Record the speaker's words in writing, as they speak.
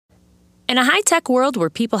In a high-tech world where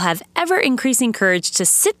people have ever-increasing courage to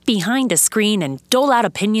sit behind a screen and dole out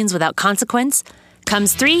opinions without consequence,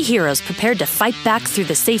 comes three heroes prepared to fight back through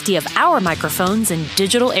the safety of our microphones and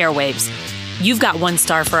digital airwaves. You've got 1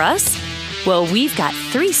 star for us? Well, we've got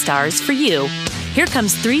 3 stars for you. Here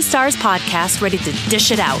comes 3 Stars Podcast, ready to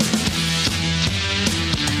dish it out.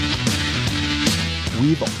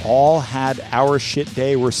 We've all had our shit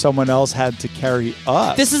day where someone else had to carry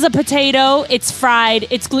us. This is a potato. It's fried.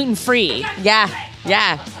 It's gluten-free.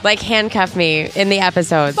 Yeah. Like handcuff me in the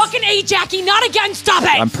episodes. Fucking A, Jackie, not again. Stop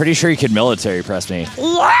it. I'm pretty sure you could military press me.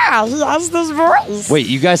 Yeah, he has this voice. Wait,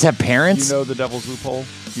 you guys have parents? You know the devil's loophole?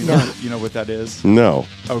 You know what that is? No.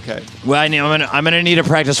 Okay. Well, I'm gonna need a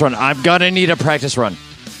practice run. I'm gonna need a practice run.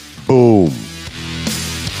 Boom.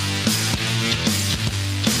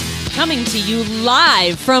 Coming to you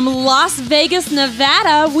live from Las Vegas,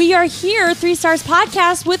 Nevada, we are here, 3 Stars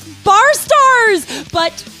Podcast with Bar Stars.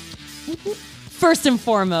 But first and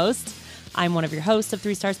foremost, I'm one of your hosts of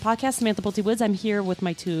 3 Stars Podcast, Samantha Pulte Woods. I'm here with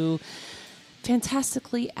my 2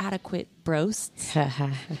 fantastically adequate broasts.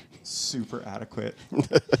 Super adequate.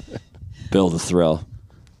 Bill the Thrill.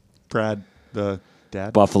 Brad the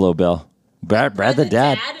dad. Buffalo Bill. Brad the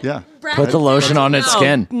dad. Yeah. Put the lotion on its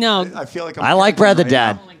skin. No. I feel like I like Brad the right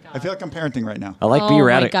dad. now. I feel like I'm parenting right now. I like Oh be my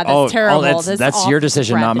erratic. God, that's terrible. That's your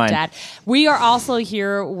decision, Brad not the mine. Dad. We are also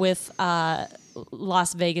here with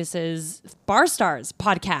Las Vegas's Bar Stars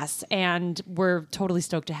podcast, and we're totally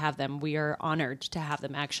stoked to have them. We are honored to have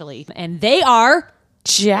them, actually. And they are...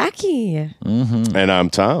 Jackie. And I'm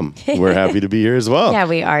Tom. We're happy to be here as well. Yeah,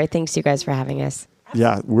 we are. Thanks, you guys, for having us.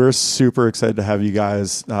 Yeah, we're super excited to have you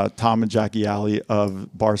guys, Tom and Jackie Alley of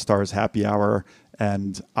Bar Stars Happy Hour.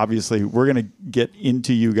 And obviously, we're going to get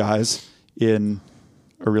into you guys in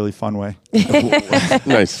a really fun way.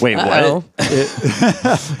 Nice. Wait, what?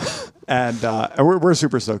 And we're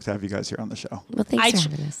super stoked to have you guys here on the show. Well, thanks for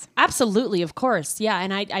having us. Absolutely, of course. Yeah,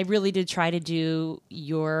 and I really did try to do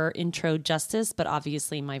your intro justice, but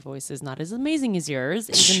obviously my voice is not as amazing as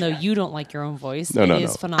yours, even though you don't like your own voice. No, It no, is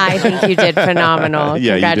no. phenomenal. I think you did phenomenal.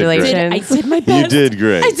 Yeah, you did great. Congratulations. I did my best. You did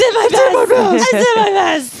great. I did my best. I did my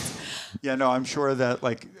best. Yeah, no, I'm sure that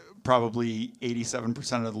probably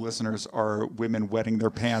 87% of the listeners are women wetting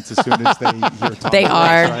their pants as soon as they hear Tom. They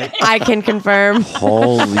are. Right? I can confirm.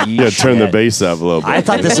 Holy Yeah, turn the shit. bass up a little bit. I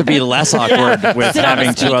thought this would be less awkward with Sit on the having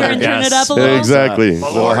 2 speaker other and turn it guests. up a little. Exactly.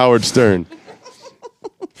 Little Howard Stern.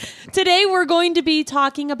 Today we're going to be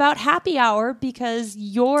talking about happy hour because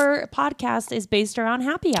your podcast is based around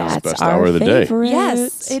happy hour. That's best our hour of the day. favorite.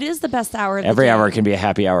 Yes, it is the best hour of the Every day. hour can be a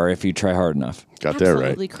happy hour if you try hard enough. Got that right.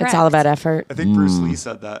 Absolutely correct. It's all about effort. I think Bruce Lee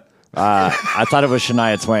said that. I thought it was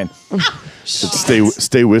Shania Twain.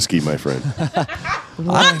 Stay whiskey, my friend.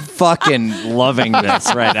 I'm fucking loving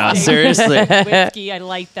this right now. Seriously. Whiskey, I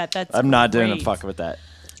like that. That's I'm not doing a great. fuck with that.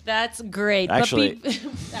 That's great. Actually-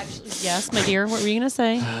 Actually, yes, my dear. What were you gonna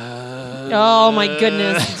say? Oh my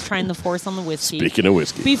goodness! He's trying the force on the whiskey. Speaking of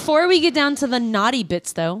whiskey. Before we get down to the naughty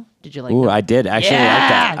bits, though, did you like Ooh, them? I did actually like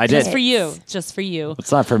that. I Just did. for you. Just for you.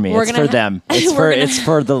 It's not for me. We're It's gonna for them. It's we're gonna- it's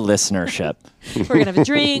for the listenership. We're going to have a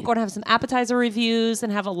drink. We're going to have some appetizer reviews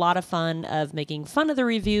and have a lot of fun of making fun of the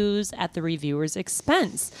reviews at the reviewer's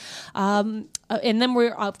expense. And then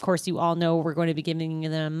we're, of course, you all know we're going to be giving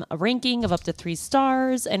them a ranking of up to 3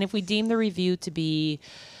 stars. And if we deem the review to be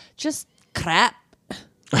just crap,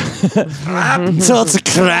 So it's a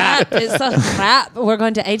crap. it's a crap, we're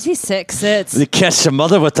going to 86 it. You kiss your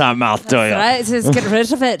mother with that mouth, do you? Right, just get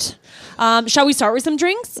rid of it. Shall we start with some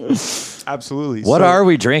drinks? Absolutely. What So- are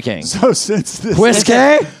we drinking? So since this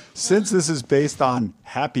Whiskey? since this is based on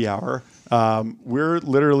happy hour, we're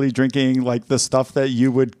literally drinking like the stuff that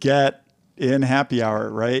you would get in happy hour,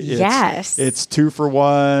 right? Yes. It's 2 for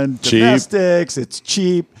 1 Cheap. domestics. It's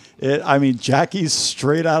cheap. Jackie's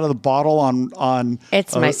straight out of the bottle on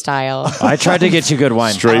It's my style. I tried to get you good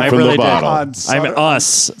wine. Straight I from the really did. bottle. on I'm Sutter-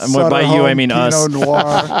 us. And Sutter by you, I Home mean Pinot us.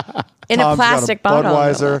 Noir. In a Tom's got plastic bottle.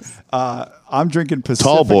 Budweiser. I'm drinking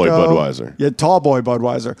Pacifico. Tall boy Budweiser. Yeah, tall boy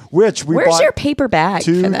Budweiser. Which we Where's bought your paper bag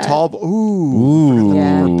 2 for that? tall. Ooh,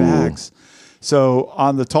 Yeah. paper bags. So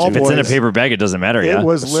on the tall If it's boys, in a paper bag, it doesn't matter, it yeah?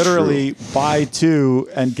 was literally buy 2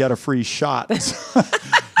 and get a free shot.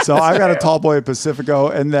 So I got a tall boy Pacifico,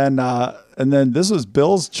 and then this was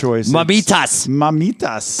Bill's choice. It's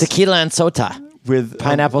Mamitas Tequila and soda. with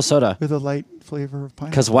Pineapple soda. with a light flavor of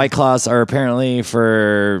pineapple. Because White Claws are apparently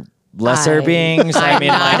for lesser beings. I mean,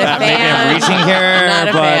 I'm not a maybe I'm fan. reaching here, Not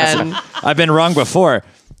a fan. but I've been wrong before.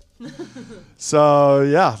 So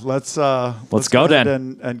yeah, let's go ahead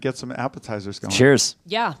then. and get some appetizers going. Cheers.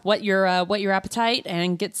 Yeah, what your appetite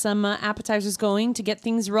and get some appetizers going to get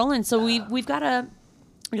things rolling. So we've got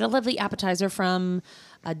We got a lovely appetizer from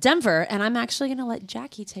Denver, and I'm actually going to let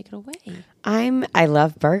Jackie take it away. I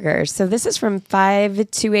love burgers. So this is from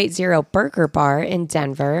 5280 Burger Bar in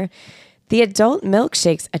Denver. The adult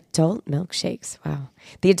milkshakes. Wow.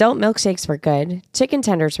 The adult milkshakes were good. Chicken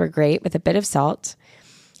tenders were great with a bit of salt.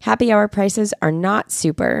 Happy hour prices are not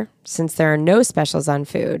super since there are no specials on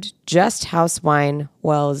food, just house wine,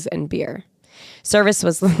 wells, and beer. Service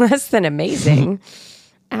was less than amazing.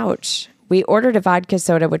 Ouch. We ordered a vodka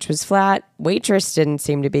soda, which was flat. Waitress didn't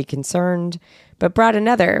seem to be concerned, but brought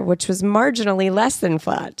another, which was marginally less than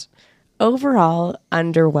flat. Overall,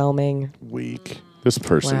 underwhelming. Weak. This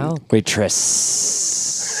person. Wow.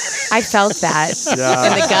 Waitress. I felt that in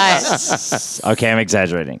the gut. Okay, I'm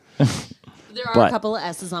exaggerating. There are But a couple of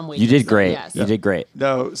S's on waitress. You did great. Yes. You did great.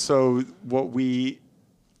 No, so what we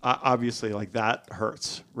obviously like that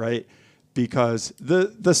hurts, right? Because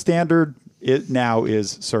the standard now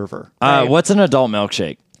is server. What's an adult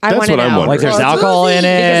milkshake? I That's want to what I'm know. wondering. Like there's alcohol in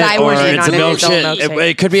it, Because I or want in it's a on an adult milkshake. milkshake.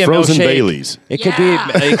 It could be a Frozen milkshake. Baileys. It could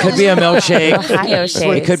be a milkshake. Ohio shakes.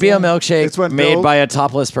 It could be a milkshake It's when made Bill- by a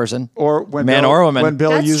topless person, Or when man Bill, or woman. when Bill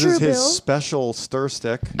That's uses true, his Bill. special stir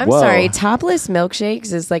stick. I'm Whoa. sorry. Topless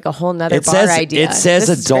milkshakes is like a whole nother It bar says idea. it says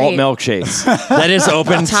This is adult great. milkshakes. That is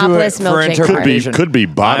open to Topless for milkshake bar. interpretation. Could be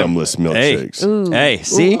bottomless milkshakes. Hey,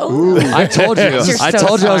 see? I told you. You're I so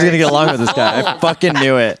told you I was smart. going to get along with this guy. I fucking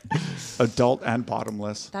knew it. Adult and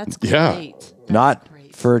bottomless. That's Yeah. great. That's Not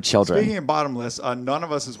great. for children. Speaking of bottomless, none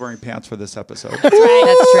of us is wearing pants for this episode.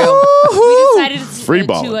 That's true. We decided Free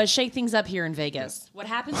ball. to shake things up here in Vegas. What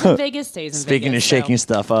happens in Vegas stays in Speaking Vegas. of shaking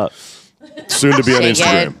stuff up. Soon to be on Shake it.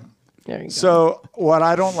 Instagram. There you go. So what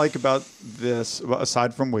I don't like about this,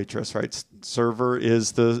 aside from waitress, right? Server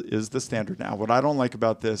is the standard now. What I don't like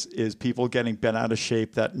about this is people getting bent out of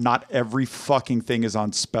shape that not every fucking thing is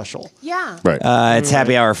on special. Yeah. Right. It's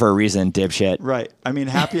happy hour for a reason, dipshit. Right. I mean,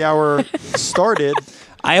 happy hour started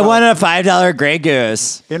I want a $5 Grey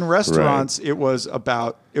Goose. in restaurants. It was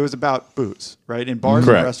about booze, right? In bars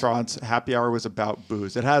Correct. and restaurants, happy hour was about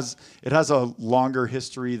booze. It has a longer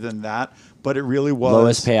history than that, but it really was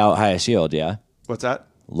Lowest payout, highest yield, yeah? What's that?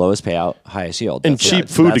 Lowest payout, highest yield. And cheap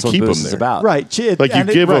food that's to what keep Boost them is there. about. Right. Like you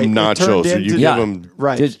give them nachos or you Yeah. give them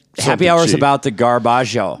right. Dude, happy Something hour is cheap. about the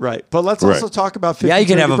garbaggio. Right. But let's Right. also talk about Yeah, you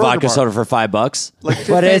can have a 5280 vodka Burger Bar. soda for $5, Like,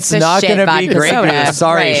 but it's a not shit going to be vodka Grey soda. Goose.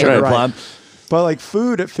 Sorry, Right. Sugar Right. Plum. But like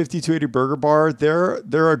food at 5280 Burger Bar,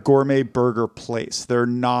 they're a gourmet burger place. They're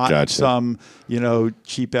not Gotcha. some,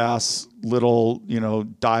 cheap ass little,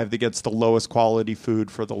 dive that gets the lowest quality food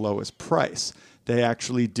for the lowest price. They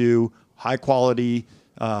actually do high quality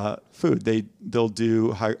food. They'll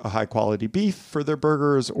do a high quality beef for their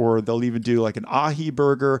burgers, or they'll even do like an ahi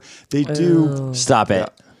burger. They do. Stop it.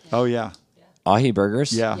 Oh yeah. Ahi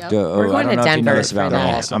burgers? Yeah. Yep. We're going I don't to know if you know Denver this about for me.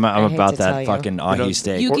 that. I'm I hate about to tell that you. fucking ahi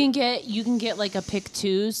steak. You can get like a pick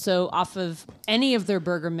two, so off of any of their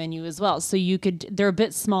burger menu as well. So they're a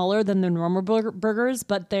bit smaller than the normal burgers,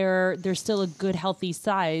 but they're still a good healthy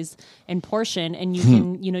size and portion. And you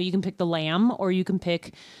can you can pick the lamb, or you can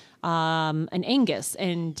pick an Angus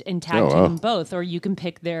and tag team them both, or you can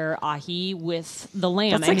pick their ahi with the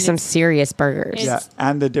lamb. That's like some serious burgers. It's- Yeah,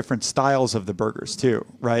 and the different styles of the burgers too,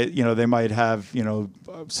 right? They might have,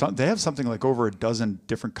 they have something like over a dozen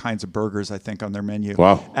different kinds of burgers, I think, on their menu.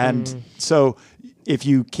 Wow. And so if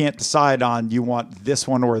you can't decide on you want this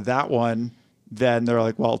one or that one, then they're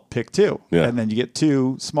like, well, pick two. Yeah. And then you get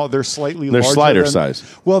two small. They're slightly They're larger slider than-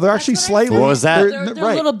 size. Well, they're actually slightly. What was that? They're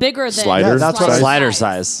right. a little bigger than Slider Yeah, that's what I- Slider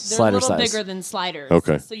size. They're Slider a little size. bigger than sliders.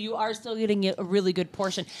 Okay. So you are still getting a really good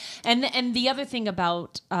portion. And the other thing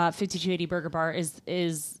about 5280 Burger Bar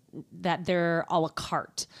is that they're a la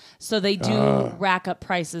carte. So they do rack up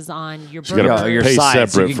prices on your you gotta burger. your pay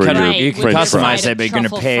sides. separate You for can your you can French customize fries. it, but you're going to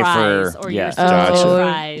Truffle pay fries for or yeah. your Swiss Gotcha.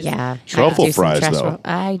 fries. Yeah. Truffle I do some fries, truffle- though.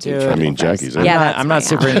 I do Dude. truffle I mean, fries. Jackie's I'm in. not, I'm not my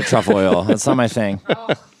super alley. into truffle oil. That's not my thing.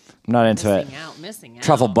 I'm not into it. Missing out.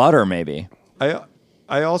 Truffle butter, maybe.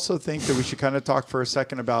 I also think that we should kind of talk for a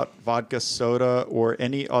second about vodka soda or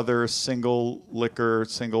any other single liquor,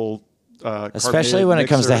 Especially when it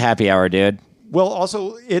comes to mixer. happy hour, dude. Well,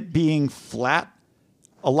 also it being flat,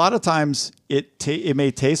 a lot of times it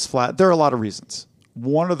may taste flat. There are a lot of reasons.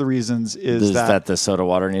 One of the reasons is that the soda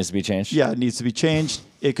water needs to be changed? yeah, it needs to be changed.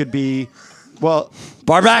 It could be, well,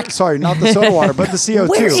 Bar back. sorry, not the soda water, but the CO2.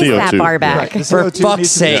 Where is that CO2. bar Right, back? the For CO2 fuck's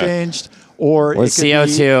needs sake. to be changed. Or With it could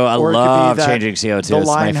CO2, be, I or it could be love that changing CO2. The It's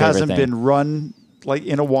my line favorite hasn't thing. been run like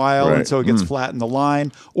in a while, and Right. so it gets flat in the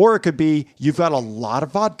line. Or it could be you've got a lot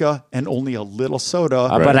of vodka and only a little soda.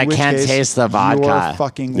 But in I which can't case taste the vodka. You're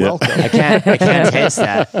fucking Yeah. welcome. I can't taste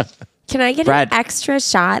that. Can I get Brad. an extra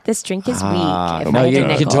shot? This drink is weak. If No, I had you a can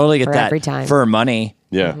nickel totally get for that every time. for money.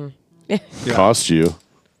 Yeah. Cost you.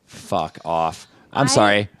 Fuck off. I'm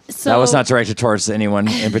sorry. so- that was not directed towards anyone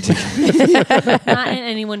in particular. Not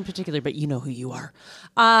anyone in particular, but you know who you are.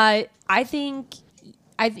 I think,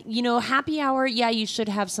 happy hour. Yeah, you should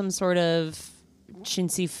have some sort of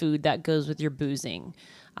chintzy food that goes with your boozing.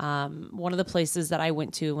 One of the places that I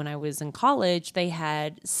went to when I was in college, they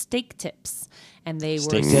had steak tips, and they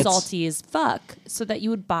Steak were tips? salty as fuck, so that you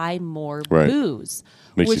would buy more Right. booze.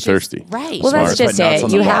 Makes you which is- thirsty. right? Well, that's Smart. just Put nuts it. on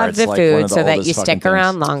the You bar. have It's the like one food of the so that oldest you fucking stick things.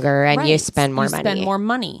 around longer and you Right. spend more You money. spend more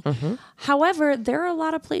money. However, there are a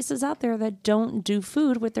lot of places out there that don't do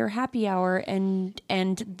food with their happy hour, and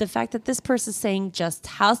the fact that this person's saying just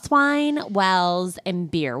house wine, wells,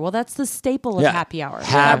 and beer. Well, that's the staple of happy hour. That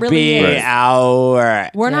Happy really is. Right. hour.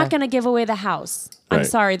 We're Yeah. not going to give away the house. I'm Right.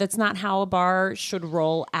 sorry, that's not how a bar should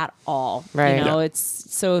roll at all. Right. You know, it's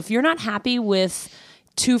so if you're not happy with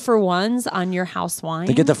 2-for-1s on your house wine,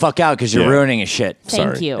 Then get the fuck out because you're Yeah. ruining his shit.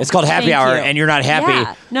 thank Sorry. you. It's called happy Thank hour, you. and you're not happy.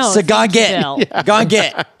 Yeah. No, so go and thank you, get. Bill. Go and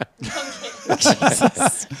get.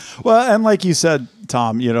 Well, and like you said,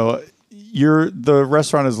 Tom, the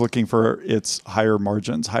restaurant is looking for its highest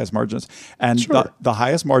margins, and the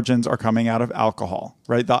highest margins are coming out of alcohol,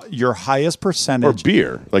 right? Your highest Or percentage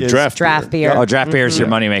beer, like is draft beer. Oh, draft beer is your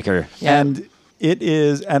moneymaker. and it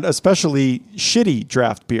is, and especially shitty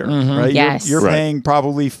draft beer, right? Yes. You're Right. paying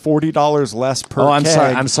probably $40 less per. Oh, I'm keg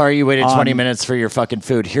sorry. I'm sorry you waited 20 on- minutes for your fucking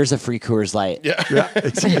food. Here's a free Coors Light. Yeah,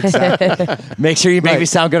 exactly. Make sure you make me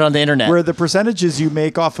sound good on the internet. Where the percentages you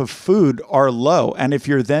make off of food are low, and if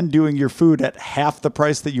you're then doing your food at half the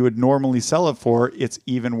price that you would normally sell it for, it's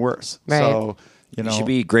even worse. Right. So you should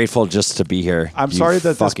be grateful just to be here. I'm you sorry that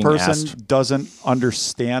this fucking person ass. doesn't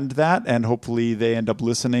understand that, and hopefully they end up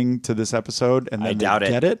listening to this episode and I then doubt they it.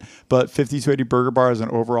 get it. But 5280 Burger Bar is an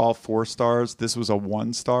overall 4 stars. This was a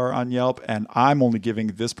 1 star on Yelp, and I'm only giving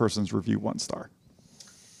this person's review 1 star.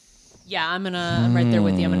 Yeah, I'm right there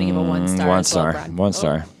with you. I'm gonna give a 1 star. 1 as well, star. Brad. 1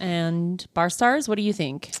 star. And bar stars. What do you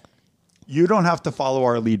think? You don't have to follow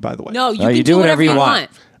our lead, by the way. No, you No, can you do whatever you want.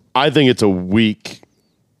 I think it's a weak.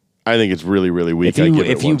 I think it's really, really weak.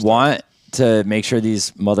 If you want to make sure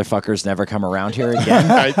these motherfuckers never come around here again,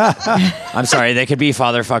 I'm sorry, they could be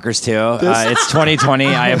fatherfuckers too. It's 2020.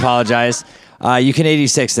 I apologize. You can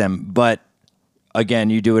 86 them, but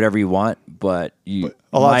again, you do whatever you want. But you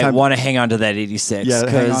a lot of might time- want to hang on to that 86 Yeah, hang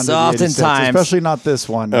on because to the 86, oftentimes, especially not this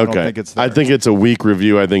one. I don't Okay, think it's I there. think it's a weak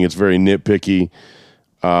review. I think it's very nitpicky.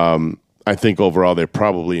 I think overall they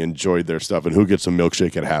probably enjoyed their stuff. And who gets a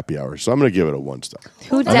milkshake at happy hour? So I'm going to give it a 1 star.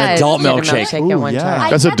 Who does adult get a milkshake. at Ooh, one yeah.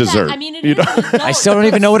 time? That's a get that. dessert. I mean, it You is an adult, I still don't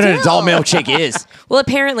even know what an adult still. milkshake is. Well,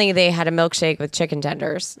 apparently they had a milkshake with chicken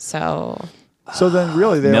tenders. So So then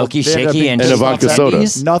really they Milky, they ended up shaky, being and a just vodka upset.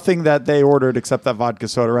 soda. Nothing that they ordered except that vodka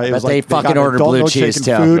soda, right? It But was they like fucking got ordered adult blue milkshake cheese, and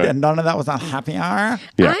too. food, Right. and none of that was on happy hour.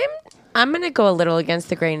 Yeah. I'm gonna go a little against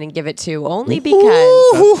the grain and give it 2 only because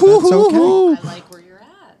That's okay. I like where you're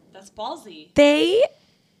at. That's ballsy.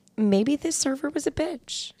 maybe this server was a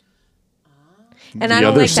bitch. And The I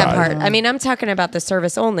don't other like that side. part. I mean, I'm talking about the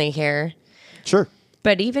service only here. Sure.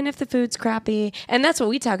 But even if the food's crappy, and that's what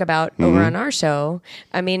we talk about Mm-hmm. over on our show,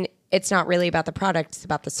 I mean, it's not really about the product, it's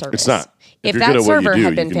about the service. It's not. If If you're that good at what you server do, had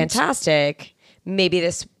you been can- fantastic, maybe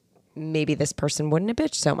this person wouldn't have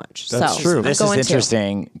bitched so much. That's so true. I'm This is going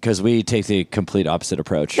interesting because we take the complete opposite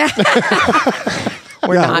approach.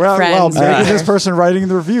 We're not well, friends. maybe either. this person writing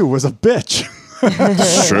the review was a bitch.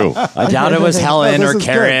 It's true. I doubt it was Helen this or is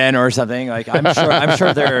Karen or something. Like I'm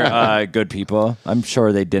sure they're good people. I'm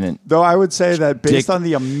sure they didn't. Though I would say that based Dick- on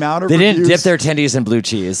the amount of They reviews, didn't dip their tendies in blue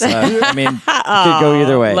cheese. I mean, it could go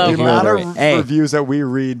either way. low It the could go amount either of way. Hey, reviews that we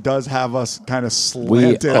read does have us kind of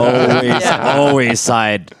we slanted. always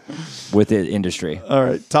side with the industry. All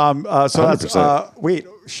right, Tom. So that's 100%. wait,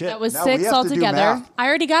 shit. That was now we 6 have to do altogether. math. I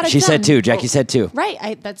already got it. She said done. 2. Jackie said 2.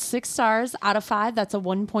 Right. That's 6 stars out of 5. That's a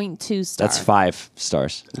 1.2 star. That's 5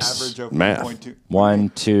 stars. Average of Math. 1.2. 1,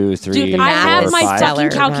 2, 3, Dude, the I math have is my stellar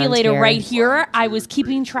fucking around calculator here. right here. I was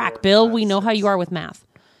keeping track. Bill, we know how you are with math.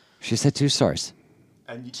 She said 2 stars.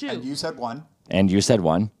 And Two. you said 1, And you said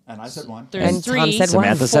 1. and I said 1. There's And Tom 3, said one.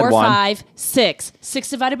 Samantha said 4, 1. 5, 6. 6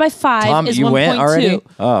 divided by 5 Tom, is you 1.2. went already?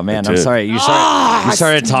 Oh man, I'm did. sorry. You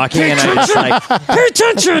started talking, and I was like, "Pay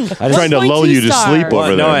attention!" I Trying to lull you to 1.2 sleep stars.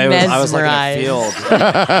 over no, there. I was like in a field.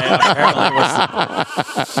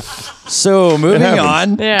 So moving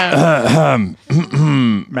on. Yeah.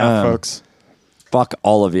 Math, folks. Fuck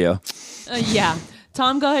all of you. Yeah.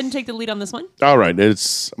 Tom, go ahead and take the lead on this one. All right,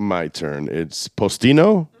 it's my turn. It's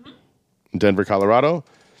Postino, Denver, Colorado.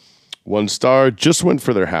 1 star. Just went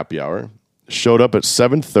for their happy hour. Showed up at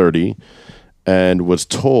 7:30 and was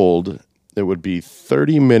told it would be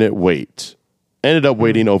 30-minute wait Ended up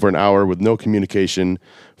waiting over an hour with no communication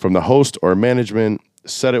from the host or management.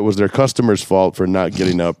 Said it was their customer's fault for not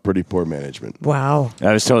getting up. Pretty poor management. Wow.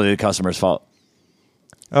 That was totally the customer's fault.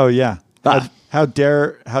 Oh yeah. Ah. How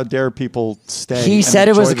dare people stay? He and said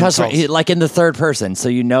it was enjoy a customer, themselves? like in the third person, so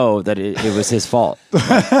you know that it was his fault.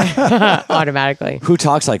 Automatically. Who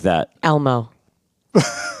talks like that? Elmo.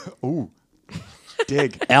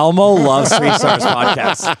 Dig. Elmo loves 3 Stars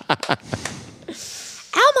podcast.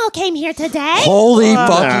 Elmo came here today. Holy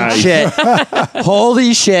fucking shit.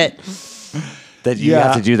 Holy shit. That you Yeah.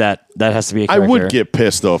 have to do that. That has to be a I character. would get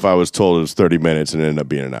pissed though if I was told it was 30 minutes and it ended up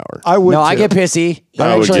being an hour. I would. No, I too. get pissy.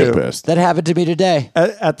 I would Actually, get pissed. That happened to me today.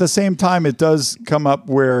 At the same time, it does come up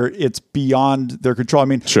where it's beyond their control. I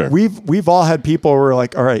mean, Sure. we've all had people who are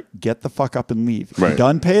like, all right, get the fuck up and leave. Right. You're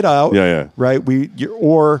done, paid out. Yeah. Right.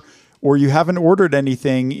 Or you haven't ordered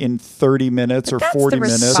anything in 30 minutes or That's 40 the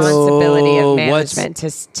minutes. responsibility So of what's-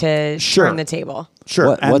 management to Sure. turn the table.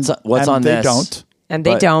 Sure. What's and on they this? Don't. And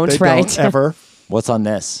they But don't, They right? don't ever. What's on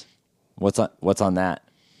this? What's on that?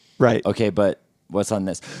 Right. Okay, but what's on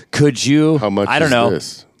this? Could you? How much I don't is know.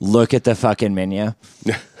 this? Look at the fucking menu.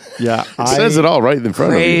 Yeah. It says it all right in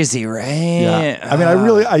front Crazy, right? Yeah. I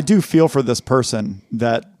mean, I do feel for this person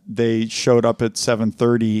that they showed up at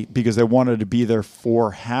 7:30 because they wanted to be there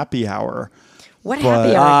for happy hour. What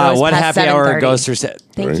happy hour goes what past happy hour 7:30? goes through?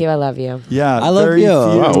 Thank you. I love you. Yeah. I love very you. few-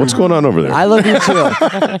 of you. Wow, what's going on over there? I love you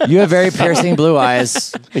too. You have very piercing blue eyes.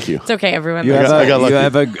 Thank you. It's okay, everyone. You loves have, I got you lucky.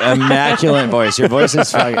 have an immaculate voice. Your voice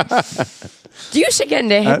is fucking. you should get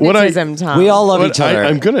into what I- hypnotism, Tom. We all love But each other.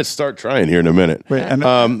 I'm going to start trying here in a minute. Wait, and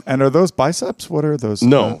are those biceps? What are those?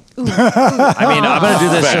 No. I mean, I'm going to do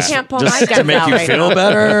this Fat. just, Can't pull just my to guns make out you right feel now.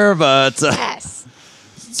 better, but Yes.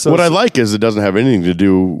 So, What I like is it doesn't have anything to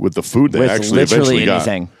do with the food they with actually literally eventually got.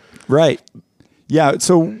 anything. Right. Yeah.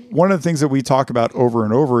 So one of the things that we talk about over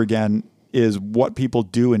and over again is what people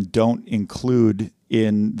do and don't include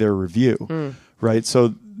in their review. Right.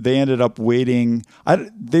 So they ended up waiting.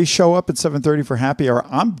 They show up at 7:30 for happy hour.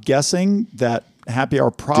 I'm guessing that happy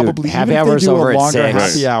hour probably Dude, happy even if they hour's do over a at longer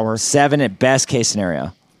 6. happy hour. 7 at best case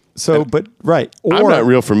scenario. So, but right. Or I'm not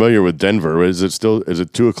real familiar with Denver. Is it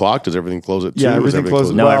 2 o'clock? Does everything close at 2? Yeah, Is everything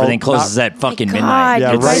closes- No, Well, everything closes not- at fucking God, midnight.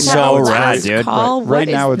 Yeah, It's right so now it's rad, just dude. Call? Right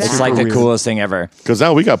What now is it's that? It's like the weird. coolest thing ever. Because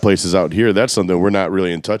now we got places out here. That's something we're not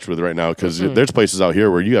really in touch with right now. Because there's places out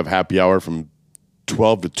here where you have happy hour from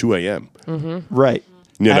 12 to 2 a.m. right.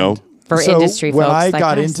 You know? For so industry when folks I like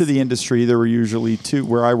got us. into the industry, there were usually two.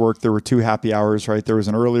 Where I worked, there were 2 happy hours. Right, there was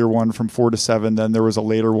an earlier one from 4 to 7. Then there was a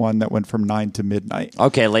later one that went from 9 to midnight.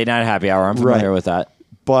 Okay, late night happy hour. I'm familiar Right. with that.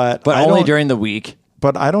 But But I only don't- during the week.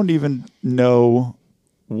 But I don't even know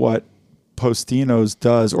what Postino's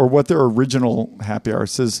does or what their original happy hour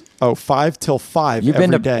says. 5 till 5 You've every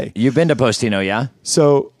been to day. You've been to Postino, yeah?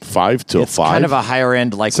 So 5 till It's 5. kind of a higher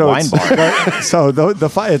end like so wine it's, bar. so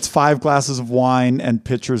it's 5 glasses of wine and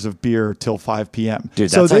pitchers of beer till 5 p.m. Dude,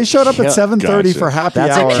 so that's they a showed up at kill- 7:30 Gotcha. for happy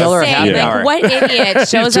That's a hour. killer Saying, happy like, hour. what idiot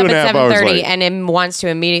shows up 2.5 at hours 7:30 late. and then wants to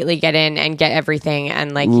immediately get in and get everything?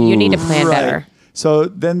 And like, you need to plan Right. better. So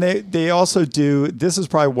then they also do. This is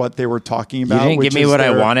probably what they were talking You about. didn't which give me is what I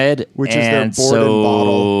their- wanted, which and is their board and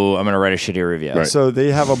bottle. so I'm going to write a shitty review. Right. So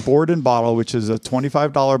they have a board and bottle, which is a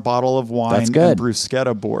 $25 bottle of wine That's good. and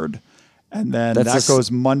bruschetta board, and then That's that a s-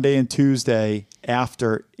 goes Monday and Tuesday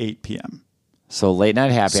after 8 p.m. So late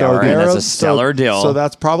night happy So hour, and they're- that's a stellar deal. So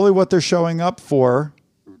that's probably what they're showing up for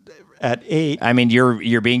at 8. I mean,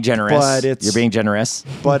 you're being generous. But it's- You're being generous.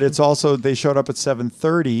 But it's also they showed up at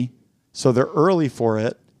 7:30, so they're early for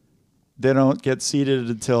it. They don't get seated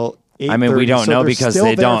until 8:30. I mean, we don't so know they're because still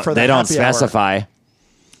they there don't for the they don't happy hour. specify.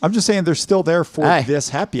 I'm just saying they're still there for Aye. this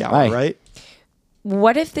happy hour, Aye. right?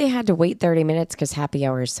 What if they had to wait 30 minutes because happy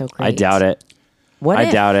hour is so great? I doubt it. What I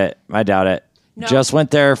if? doubt it. I doubt it. Just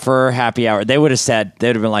went there for happy hour. They would have said, they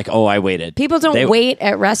would have been like, oh, I waited. People don't They- wait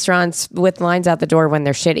at restaurants with lines out the door when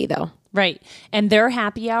they're shitty, though. Right. And their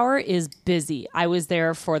happy hour is busy. I was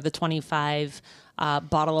there for the 25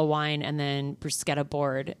 bottle of wine and then bruschetta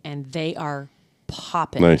board, and they are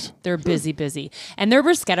popping. Nice. They're busy. And their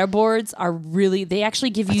bruschetta boards are really, they actually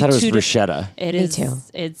give you I thought it was 2 to bruschetta. It Me is. too.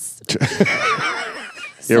 It's.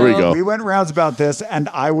 Here we So- go. We went rounds about this, and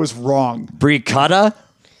I was wrong. Bricotta?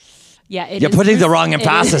 Yeah, it You're is putting the brus- wrong it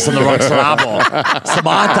emphasis is- on the wrong syllable.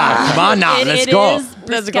 Samantha, come on now, let's It go. is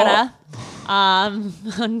bruschetta.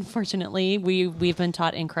 Unfortunately, we've been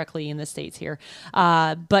taught incorrectly in the States here.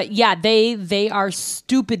 But yeah, they are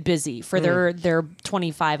stupid busy for their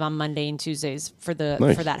 25 on Monday and Tuesdays for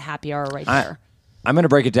Nice. for that happy hour right there. I'm going to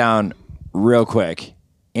break it down real quick.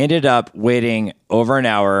 Ended up waiting over an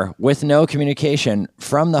hour with no communication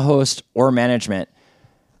from the host or management.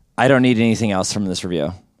 I don't need anything else from this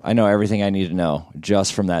review. I know everything I need to know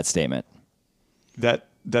just from that statement. That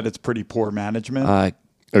it's pretty poor management.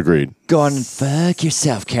 Agreed. Go on and fuck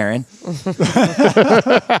yourself, Karen.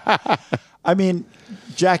 I mean,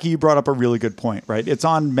 Jackie, you brought up a really good point, right? It's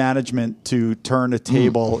on management to turn a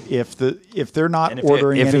table if they're not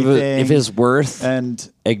ordering anything. If it's worth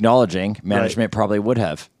and acknowledging, management probably would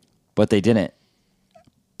have, but they didn't.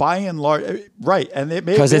 By and large, right? And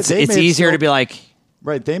because it's easier to be like,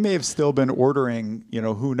 right? They may have still been ordering,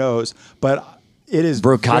 who knows? But it is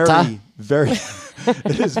bruschetta? very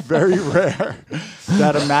it is very rare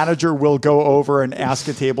that a manager will go over and ask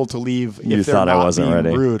a table to leave if they're not being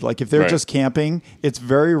rude. Like if they're just camping, it's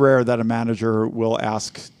very rare that a manager will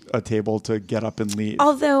ask a table to get up and leave.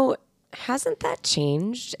 Although, hasn't that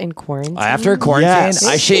changed in quarantine? After quarantine, Yes.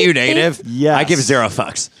 I shit you native. Yes. I give 0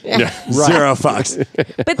 fucks. Yeah. Zero fucks.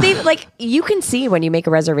 But they you can see when you make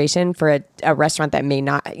a reservation for a restaurant that may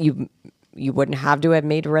not you wouldn't have to have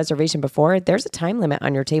made a reservation before. There's a time limit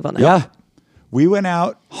on your table now. Yeah. We went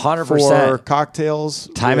out 100% for cocktails.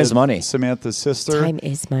 Time with is money. Samantha's sister. Time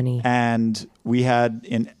is money. And we had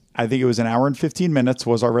I think it was an hour and 15 minutes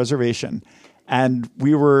was our reservation. And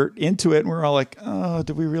we were into it and we were all like, oh,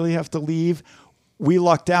 do we really have to leave? We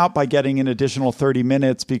lucked out by getting an additional 30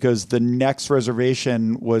 minutes because the next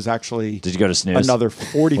reservation was actually Did you go to Snooze? another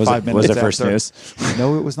 45 minutes. Was it for after. Snooze?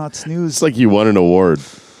 No, it was not Snooze. It's like you won an award.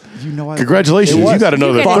 Congratulations. It was. You got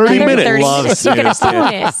another 30 minutes. Love You get a Snooze, dude.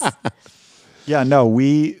 bonus. Yeah, no,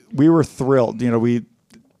 we were thrilled. We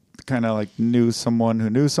kind of like knew someone who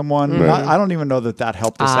knew someone. I don't even know that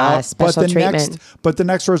helped us out. Special treatment. But the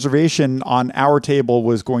next reservation on our table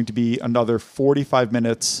was going to be another 45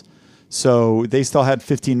 minutes. So they still had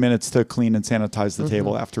 15 minutes to clean and sanitize the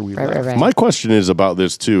table after we left. Right. My question is about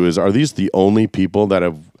this too, are these the only people that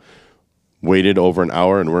have waited over an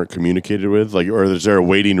hour and weren't communicated with? Or is there a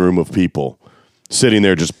waiting room of people sitting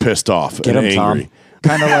there just pissed off Get and 'em, Tom. angry?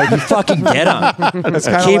 Kind of like You fucking get them. it's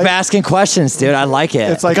kinda Keep like, asking questions, dude. I like it.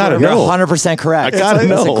 It's like you're whatever- 100% correct. I gotta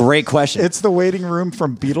That's know. a great question. It's the waiting room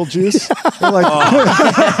from Beetlejuice. They're like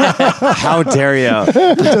How dare you?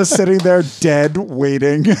 just sitting there dead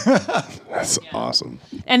waiting. That's awesome.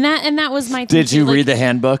 And that was my. Did you like, read the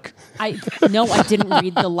handbook? No, I didn't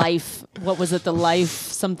read the Life. What was it? The Life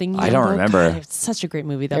something. I don't handbook? remember. God, it's such a great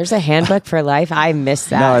movie though. There's a handbook for life. I missed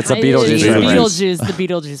that. No, it's a Beetlejuice It's reference. the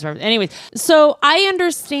Beetlejuice reference. Anyways, so I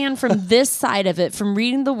understand from this side of it, from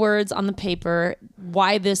reading the words on the paper,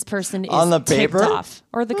 why this person is On the ticked paper? off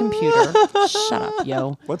or the computer. Shut up,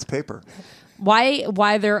 yo. What's paper?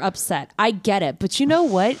 Why they're upset. I get it, but you know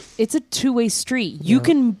what? It's a two-way street. You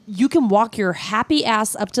can walk your happy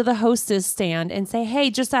ass up to the hostess stand and say,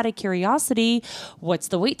 "Hey, just out of curiosity, what's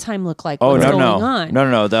the wait time look like? Oh, What's no, going no.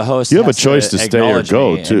 on?" No. The host You have a has choice to stay or acknowledge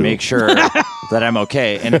go, me too. and make sure that I'm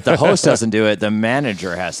okay. And if the host doesn't do it, the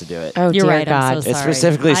manager has to do it. Oh, You're dear right. God. I'm so It sorry.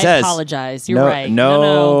 specifically I says apologize. You're no, right.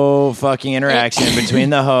 No fucking interaction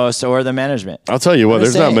between the host or the management. I'll tell you what, I'm there's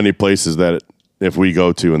just not saying. many places that if we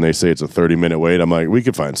go to and they say it's a 30-minute wait, I'm like, we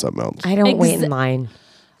could find something else. I don't wait in line.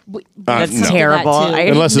 That's no. Terrible.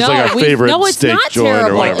 Unless it's like our favorite no, it's steak not joint or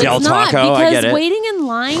terrible. whatever. It's Del not, Taco, I because get it. waiting in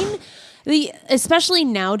line, especially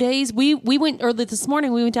nowadays, we went early this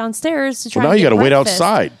morning. We went downstairs to try. Well, now and you get got to wait breakfast.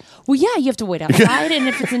 outside. Well, yeah, you have to wait outside, and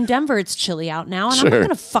if it's in Denver, it's chilly out now, and I'm not Sure.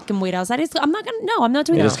 gonna fucking wait outside. I'm not gonna. No, I'm not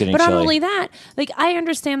doing It that. is getting But not chilly. only that, like I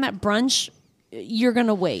understand that brunch, you're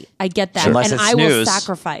gonna wait. I get that, Sure. Unless and it's I will snooze.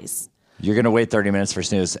 sacrifice. You're going to wait 30 minutes for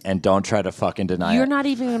snooze and don't try to fucking deny You're it. not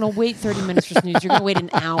even going to wait 30 minutes for snooze. You're going to wait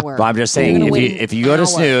an hour. But I'm just You're saying, gonna if wait you- an if you go to hour.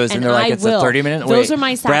 snooze and they're like, I it's a will. 30-minute Those wait, are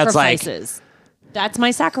my Brad's like- sacrifices. That's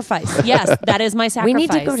my sacrifice. Yes, that is my We sacrifice.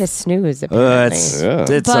 need to go to snooze, apparently. It's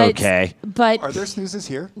But- okay. But Are there snoozes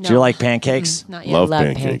here? no, Do you like pancakes? not yet. Love Love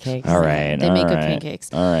pancakes. pancakes. All right. They all make good right, pancakes.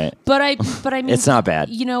 All right. But I mean, It's not bad.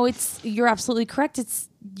 You know, you're absolutely correct.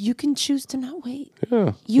 You can choose to not wait.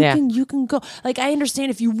 You Yeah. can go. Like I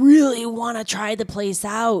understand if you really want to try the place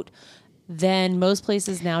out, then most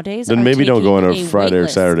places nowadays Then are maybe don't go on taking a Friday wait or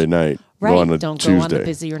list. Saturday night. Right. Go on a Don't Tuesday. go on the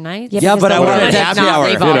busier nights. Yeah, because but the I world wanted does happy not hour.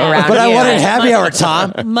 revolve around But I you. wanted happy hour,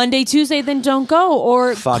 Tom. Monday, Tuesday, then don't go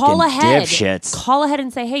or Fucking call ahead. dipshits. Call ahead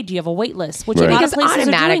and say, "Hey, do you have a wait list?" Which Right. a lot Because of places are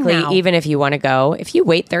doing automatically, now. even if you want to go, if you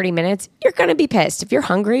wait 30 minutes, you're going to be pissed. If you're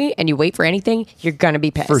hungry and you wait for anything, you're going to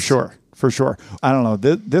be pissed. For sure. for sure. I don't know.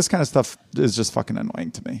 This kind of stuff is just fucking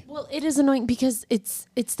annoying to me. Well, it is annoying because it's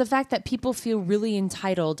the fact that people feel really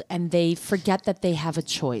entitled and they forget that they have a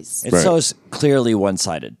choice. It's so clearly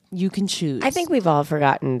one-sided. You can choose. I think we've all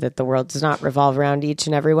forgotten that the world does not revolve around each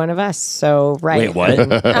and every one of us. So, right. Wait,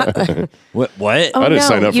 what? What? Oh, I didn't no,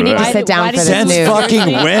 sign up you for need that. to sit down Why for did this you- Since news.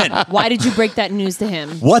 fucking when? Why did you break that news to him?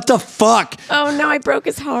 What the fuck? Oh, no, I broke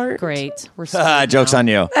his heart. Great. We're sorry Joke's now. on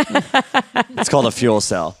you. It's called a fuel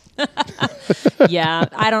cell. Yeah,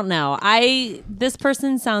 I don't know. This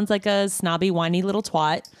person sounds like a snobby, whiny little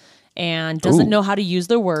twat and doesn't know how to use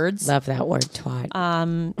their words. Love that word, twat.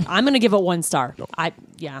 I'm going to give it 1 star. I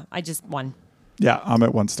just won. Yeah, I'm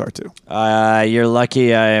at 1 star too. You're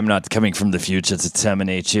lucky I am not coming from the future to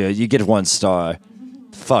terminate you. You get 1 star.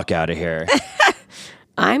 Fuck out of here.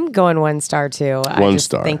 I'm going 1 star too. I 1 just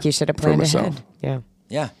star think you should have for planned myself. ahead. Yeah.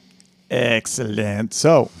 Yeah. Excellent.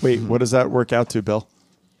 So, wait, what does that work out to, Bill?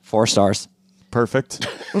 4 stars. Perfect.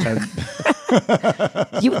 And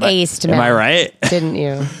You aced, man. Am I right? Didn't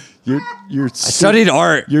you? you're I studied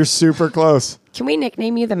art. You're super close. Can we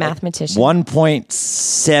nickname you the mathematician?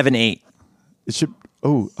 1.78. It should.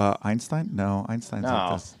 Einstein? No, Einstein's No.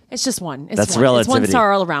 like this. It's just 1. It's That's 1. It's 1 relativity.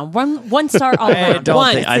 star all around. One star all around.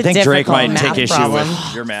 I think Drake difficult might take math issue problem.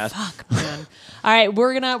 with your math. Man. All right,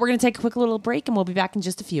 we're gonna take a quick little break and we'll be back in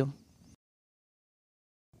just a few.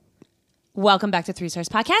 Welcome back to 3 Stars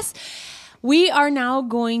Podcast. We are now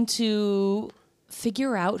going to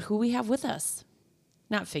figure out who we have with us.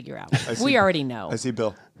 Not figure out. We already know. I see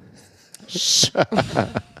Bill.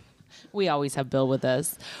 We always have Bill with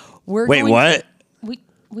us. We're Wait, going what?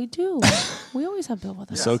 We do. We always have Bill with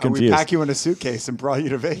us. So We confused. pack you in a suitcase and brought you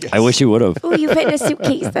to Vegas. I wish you would have. Oh, you fit in a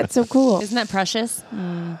suitcase. That's so cool. Isn't that precious?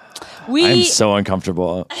 I'm We so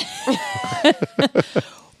uncomfortable.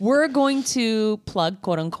 We're going to plug,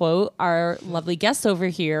 quote unquote, our lovely guests over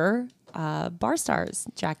here, bar stars,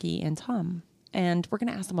 Jackie and Tom. And we're going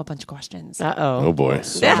to ask them a bunch of questions. Oh boy,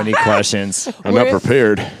 So many questions. I'm not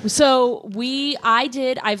prepared. So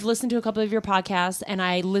I've listened to a couple of your podcasts and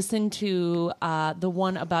I listened to the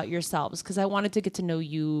one about yourselves because I wanted to get to know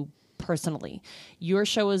you personally. Your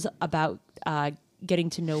show is about getting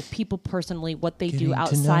to know people personally, what they do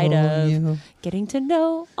outside of getting to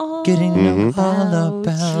know all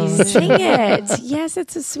about you. Sing it. Yes,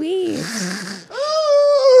 it's so sweet.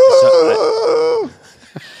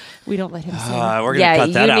 We don't let him sing. We're going to Yeah,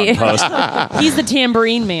 cut that you out in need- post. He's the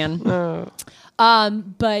tambourine man.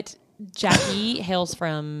 But Jackie hails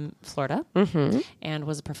from Florida and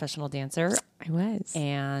was a professional dancer. I was.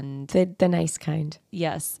 And The nice kind.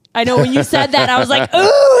 yes, I know when you said that, I was like,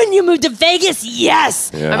 ooh, and you moved to Vegas.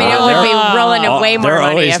 Yes. Yeah. I mean, it would be rolling in way more They're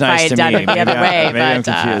money always if nice I had to done me. it the other Maybe way. maybe I'm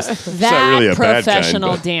But confused. That really a bad kind,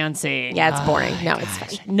 professional but- dancing. yeah, it's boring. No, it's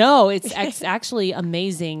fine. No, it's actually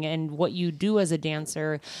amazing. And what you do as a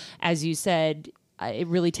dancer, as you said, it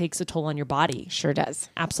really takes a toll on your body. Sure does.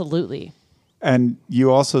 Absolutely. And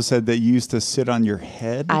you also said that you used to sit on your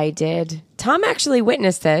head. I did. Tom actually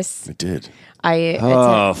witnessed this. I did.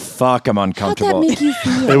 Oh, fuck. I'm uncomfortable. you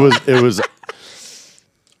feel? It was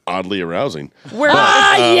oddly arousing.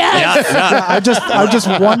 Yes. I'm just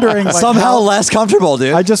wondering. Like, Somehow less comfortable,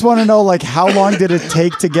 dude. I just want to know, like, how long did it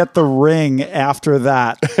take to get the ring after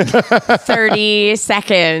that? 30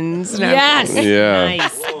 seconds. No. Yes. Yeah.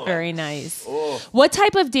 Nice. Very nice. What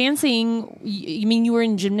type of dancing? You mean you were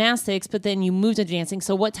in gymnastics, but then you moved to dancing.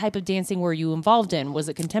 So what type of dancing were you involved in? Was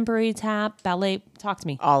it contemporary, tap, ballet? Talk to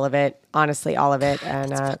me. All of it. Honestly, all of it.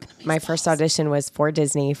 And my first audition was for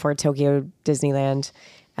Disney, for Tokyo Disneyland.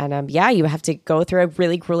 And you have to go through a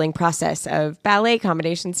really grueling process of ballet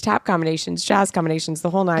combinations, tap combinations, jazz combinations, the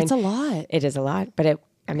whole nine. It's a lot. It is a lot. But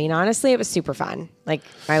honestly, it was super fun. Like,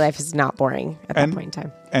 my life is not boring at that point in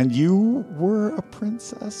time. And you were a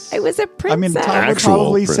princess? I was a princess. I mean, Tom would Actual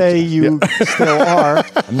probably say you still are.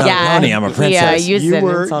 I'm not a pony. I'm a princess. Yeah, use You an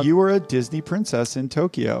were insult. you were a Disney princess in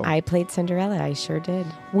Tokyo. I played Cinderella. I sure did.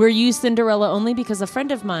 Were you Cinderella only because a friend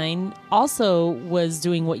of mine also was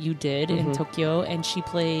doing what you did in Tokyo, and she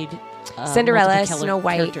played Cinderella, multiple Snow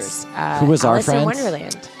White. characters. Who was our Alice in friend?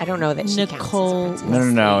 Wonderland. I don't know that she Nicole- counts as a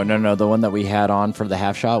princess. No. The one that we had on for the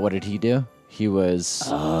half shot. What did he do? He was.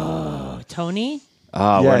 Tony.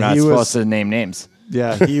 Yeah, we're not he was- supposed to name names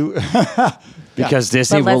yeah, he. because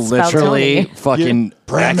Disney But will let's spell literally Tony. fucking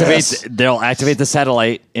Premise. They'll activate the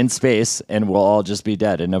satellite in space, and we'll all just be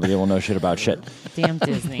dead, and nobody will know shit about shit. Damn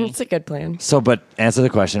Disney. It's a good plan. So, but answer the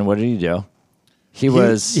question. What did he do? He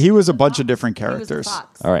was. he was a bunch of different He was the characters.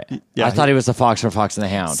 fox. all right. Yeah, I thought he was the fox from Fox and the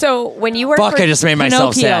Hound. So when you work Fuck! for, I just made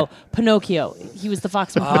myself sad. Pinocchio. He was the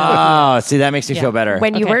fox from Pinocchio. Oh, see, that makes me Yeah. feel better.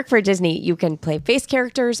 when you Okay. work for Disney, you can play face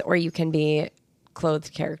characters or you can be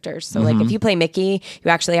clothed characters. So like if you play Mickey,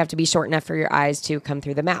 you actually have to be short enough for your eyes to come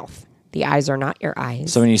through the mouth. The eyes are not your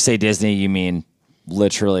eyes. So when you say Disney, you mean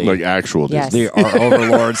literally Like actual Yes. Disney. they are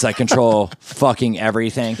overlords that control fucking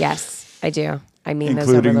everything. Yes, I do. I mean those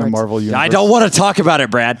including the overlords. Marvel universe. I don't want to talk about it,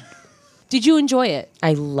 Brad. Did you enjoy it?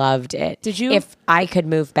 I loved it. Did you? If I could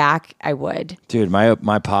move back, I would. Dude,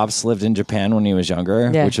 my pops lived in Japan when he was younger,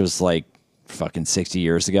 Yeah. which was like fucking 60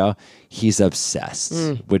 years ago. He's obsessed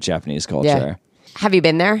with Japanese culture. Yeah. Have you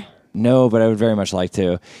been there? No, but I would very much like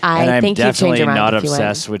to. I and I'm think you'd change definitely your mind not if you went.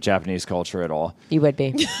 obsessed with Japanese culture at all. You would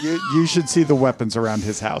be. You should see the weapons around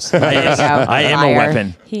his house. I am a Liar.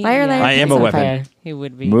 weapon. Liar, liar, I am pigs a on weapon. fire. He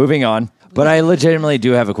would be. Moving on. But I legitimately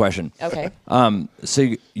do have a question. Okay. So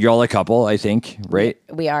you're all a couple, I think, right?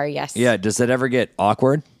 We are, yes. Yeah. Does that ever get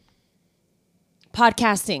awkward?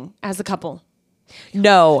 Podcasting as a couple.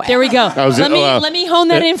 No. There we go. Let me hone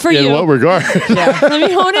that in for In you. what regard? Let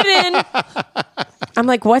me hone it in. I'm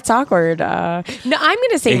like, what's awkward? No, I'm going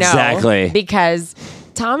to say Exactly. no. Because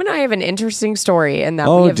Tom and I have an interesting story in that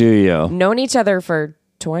Oh, we have do you? known each other for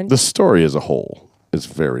 20. The story as a whole is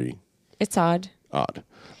very It's odd. odd.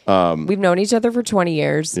 We've known each other for 20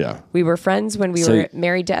 years. Yeah. We were friends when we So were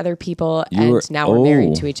married to other people, you and were- now we're married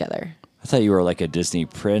oh. to each other. I thought you were like a Disney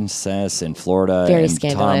princess in Florida. Very and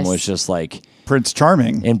scandalous. Tom was just like Prince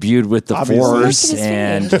Charming. imbued with the Obviously. force Look at his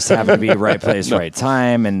and face. just happened to be right place, right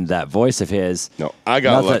time, and that voice of his. No, I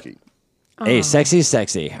got Nothing- lucky. Hey, sexy's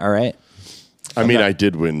sexy. All right. I mean, I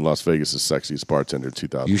did win Las Vegas' sexiest bartender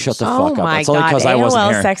 2000. You shut the Oh fuck up. my That's only God. because I wasn't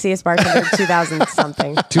AOL here. Sexiest Bartender 2000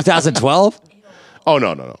 something. 2012? Oh,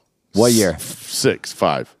 no. What year? 6,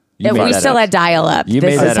 5. You We made that still up. had dial up. You This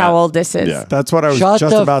made is that how up. old this is. Yeah. That's what I was Shut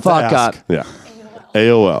just the about fuck to ask. up. Yeah.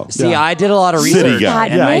 AOL. See, Yeah. I did a lot of City research. guy.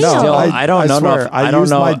 and Yeah, I I know. still, I don't know. swear, I don't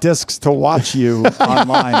used know. my discs to watch you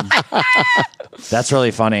online. That's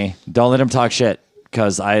really funny. Don't let him talk shit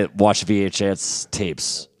because I watched VHS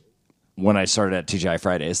tapes when I started at TGI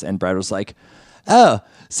Fridays, and Brad was like, "Oh,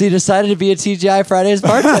 so you decided to be a TGI Fridays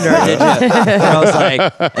bartender, did you?" And I was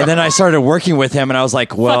like, and then I started working with him, and I was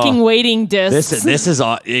like, "Well, Fucking waiting discs. this is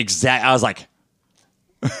all exact." I was like,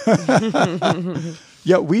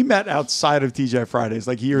 Yeah, we met outside of TGI Fridays,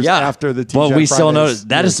 like years "Yeah." after the TGI well, we Fridays. still know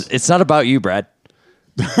that years. is. It's not about you, Brad.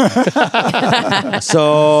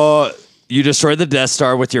 So you destroyed the Death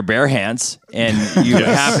Star with your bare hands, and you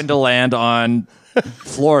happened to land on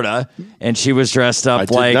Florida, and she was dressed up I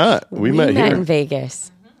did like not. We met in here.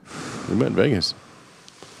 Vegas. We met in Vegas.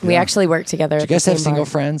 We actually worked together. Do you guys have single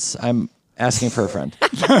friends? I'm asking for a friend.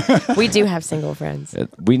 We do have single friends.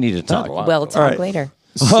 We need to talk. We'll talk right. later.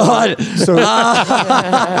 So,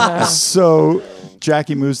 so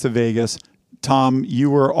Jackie moves to Vegas. Tom, you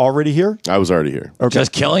were already here? I was already here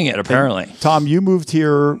Just killing it, apparently. Tom, you moved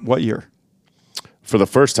here what year? for the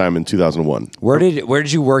first time in 2001. Where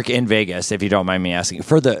did you work in Vegas, if you don't mind me asking,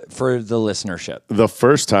 for the listenership? The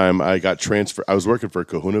first time I got transferred, I was working for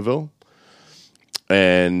Kahunaville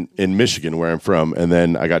and in Michigan, where I'm from, and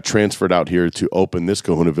then I got transferred out here to open this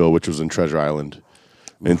Kahunaville, which was in Treasure Island.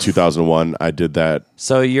 In 2001, I did that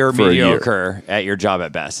So you're For a year. mediocre at your job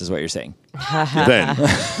at best, is what you're saying. then.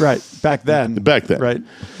 Right. Back then. Back then. Right.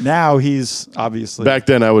 Now he's obviously. Back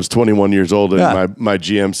then, I was 21 years old, and Yeah. my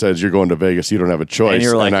GM says, "You're going to Vegas. You don't have a choice." And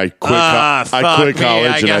you're like, I quit. I quit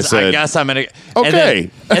college, and I said, I guess I'm gonna.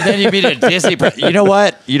 Okay. And then you meet a Disney. You know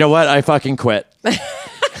what? I fucking quit.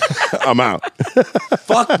 "I'm out."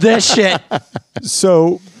 Fuck this shit.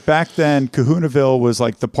 So back then, Kahunaville was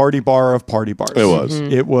like the party bar of party bars. It was.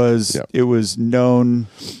 It was. Yep. It was known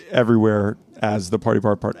everywhere as the party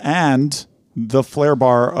bar part and the flair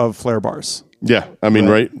bar of flair bars. Yeah, I mean,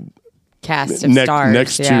 right Cast of stars.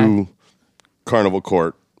 next yeah. to Carnival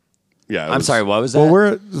Court. Yeah, it I'm was- sorry. What was that?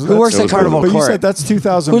 Well, Who works at was Carnival But Court? you said that's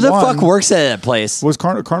 2001. Who the fuck works at that place? Was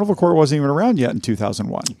Carnival Court wasn't even around yet in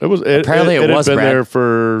 2001? It was. Apparently it had was, been Brad. there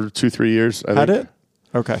for 2-3 years. I Had think.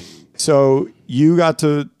 it? Okay. So you got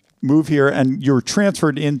to move here and you were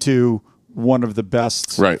transferred into one of the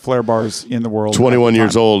best Right. flair bars in the world. 21 at the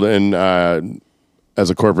years time. old, and as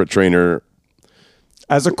a corporate trainer,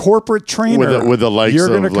 As a corporate trainer, With the likes you're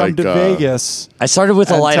going to of, come like, to Vegas I started with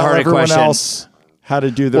a and tell lighthearted everyone question. else how to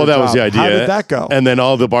do their well, that job. was the idea. How did that go? And then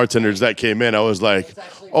all the bartenders that came in, I was like,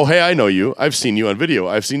 "Oh, hey, I know you. I've seen you on video.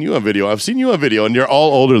 I've seen you on video. I've seen you on video, and you're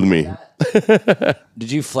all older than me."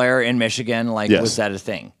 Did you flare in Michigan? Like, Yes. was that a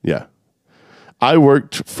thing? Yeah, I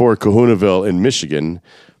worked for Kahunaville in Michigan.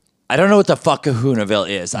 I don't know what the fuck Kahunaville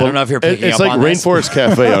is. I don't know if you're picking It's up like on this. Rainforest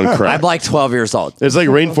Cafe on crack. I'm like 12 years old. It's like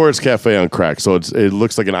Rainforest Cafe on crack. So it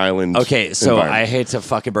looks like an island. Okay, so I environment. hate to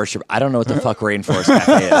fucking burst your. I don't know what the fuck Rainforest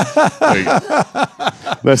Cafe is. There you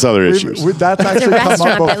go. That's other issues. That's It's a actually come up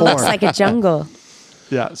restaurant that before. looks like a jungle.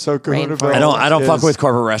 Yeah. So Kahunaville. I don't fuck is- with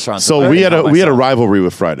corporate restaurants. So we had a rivalry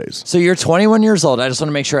with Fridays. So you're 21 years old. I just want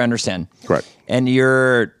to make sure I understand. Correct. And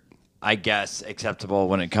you're, I guess, acceptable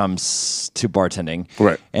when it comes to bartending.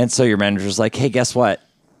 Right. And so your manager's like, hey, guess what?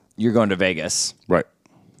 You're going to Vegas. Right.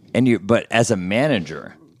 But as a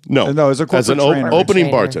manager. No, as a corporate an trainer. opening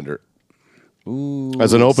Trainer. bartender.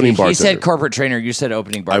 As an opening bartender. He said corporate trainer. You said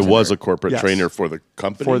opening I bartender. was a corporate Yes. trainer for the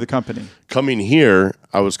company. Coming here,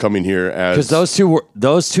 I was coming here as Because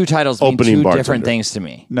those two titles mean Opening two bartender. different things to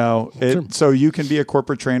me. No. So you can be a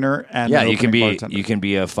corporate trainer and Yeah, an you can opening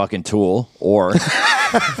be bartender. a fucking tool, or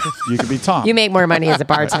You can be Tom. You make more money as a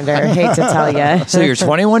bartender. Hate to tell you. so you're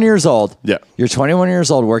 21 years old. Yeah. You're 21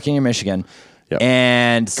 years old working in Michigan. Yeah.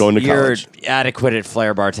 And Going to you're college. adequate at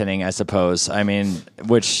flair bartending, I suppose. I mean,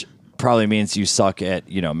 which probably means you suck at,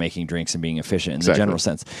 making drinks and being efficient in the Exactly. general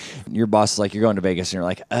sense. Your boss is like, you're going to Vegas, and you're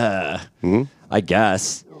like, I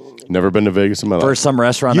guess. never been to Vegas in my For life. some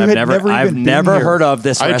restaurant You I've had never never I've even been never here. heard of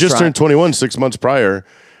this I restaurant. just turned 21 6 months prior,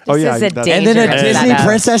 Oh yeah. This is a that's- and then a dangerous Disney setup.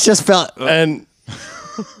 princess just fell. and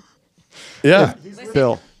yeah,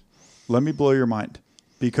 Bill, let me blow your mind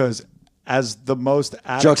because as the most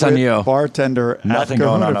Joke's on adequate you. bartender Nothing at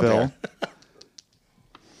going on up Kahunaville,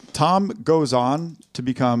 Tom goes on to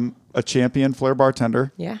become a champion flair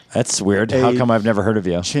bartender, Yeah. That's weird. How A- come I've never heard of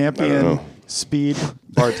you? champion speed That's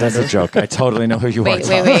bartender. a joke. I totally know who you are. Wait.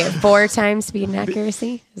 Tom. 4 times speed and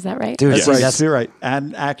accuracy. Is that right? Dude, That's see, right. that's, You're right.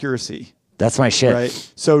 And accuracy, that's my shit.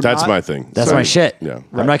 right? So that's not- my thing. That's So- my shit. Yeah.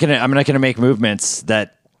 I'm not gonna make movements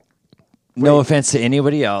that. No offense to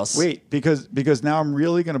anybody else. Wait, because now I'm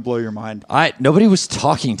really going to blow your mind. Nobody was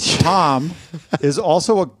talking to you. Tom is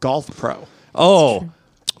also a golf pro. Oh,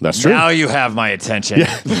 That's true. now you have my attention.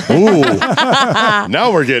 Ooh.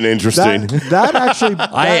 Now we're getting interesting. That actually,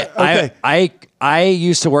 okay. I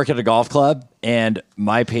used to work at a golf club, and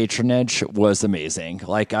my patronage was amazing.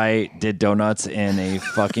 Like, I did donuts in a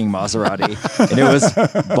fucking Maserati, and it was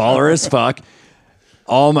baller as fuck.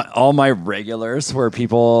 All my regulars were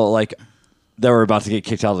people like that were about to get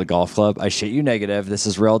kicked out of the golf club. I shit you negative. This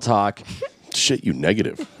is real talk. Shit, you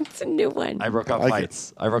negative. It's a new one. I broke up like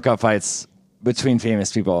fights. I broke up fights between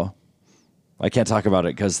famous people. I can't talk about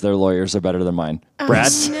it because their lawyers are better than mine.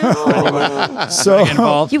 Brad, So,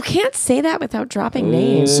 involved. You can't say that without dropping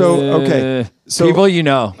names. okay. So people you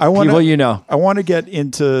know. People you know. I want to get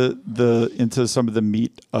into some of the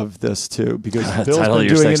meat of this too, because Bill's Title of been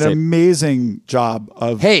your doing an sex tape. amazing job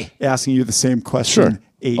of asking you the same question Sure.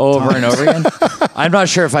 8 Over times. and over again. I'm not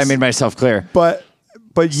sure if I made myself clear. But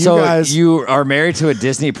you So guys, you are married to a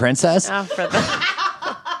Disney princess? Oh, for the-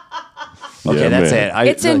 Okay, Yeah, that's man. it.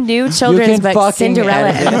 it's a new children's can book, fucking Cinderella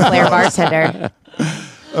edit and the Flair Bartender.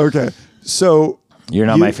 okay. So You're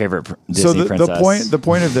not you- my favorite Disney princess. the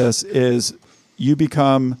point of this is you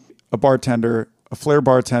become a bartender, a flair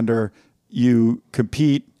bartender. You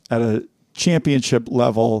compete at a championship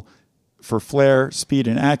level for flair, speed,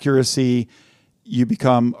 and accuracy. You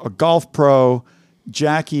become a golf pro.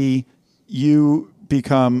 Jackie, you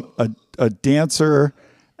become a dancer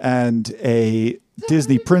and a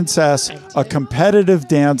Disney princess, a competitive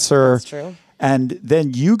dancer. That's true. And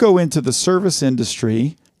then you go into the service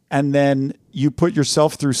industry, and then you put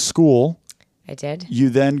yourself through school. I did. You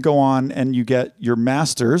then go on and you get your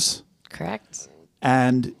master's, Correct.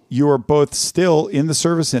 and you are both still in the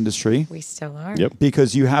service industry We still are. Yep.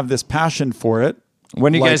 because you have this passion for it.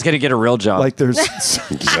 when are you like- guys going to get a real job? Like there's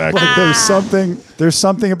Exactly. like there's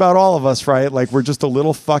something about all of us, right? Like we're just a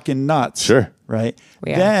little fucking nuts. Sure. Right.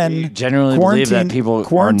 We are. Then you generally believe that people are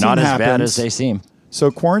quarantine not as bad happens. as they seem. So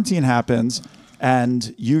quarantine happens,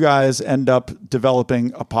 and you guys end up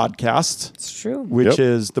developing a podcast, It's true. which Yep.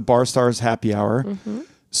 is the Bar Stars Happy Hour.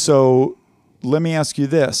 So let me ask you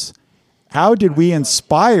this: how did we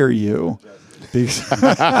inspire you?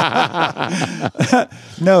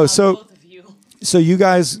 No, so you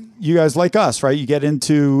guys like us, right? You get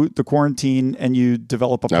into the quarantine and you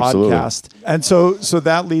develop a Absolutely. podcast. And so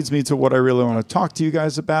that leads me to what I really want to talk to you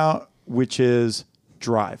guys about, which is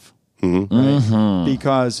drive. Right?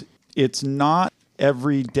 Because it's not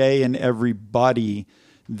every day and everybody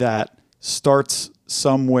that starts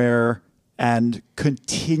somewhere and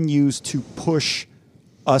continues to push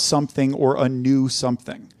a something or a new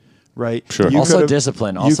something, right? Sure. You Also could have-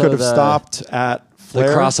 discipline. You Also could have the- stopped at The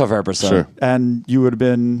Flair, crossover episode. Sure. and you would have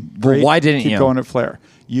been great. why didn't keep you? going at Flair?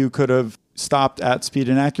 You could have stopped at Speed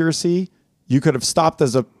and Accuracy. You could have stopped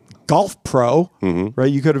as a golf pro, right?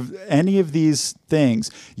 You could have any of these things.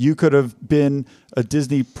 You could have been a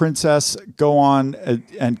Disney princess, go on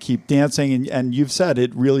and keep dancing. And you've said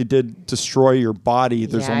it really did destroy your body.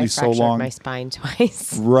 There's yeah, only I so fractured long. my spine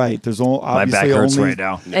twice. Right. There's My obviously back hurts only, right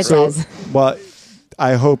now. It So, does. well,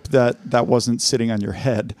 I hope that wasn't sitting on your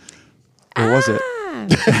head, or was it?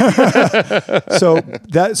 So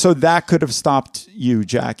that could have stopped you,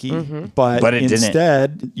 Jackie, but it didn't.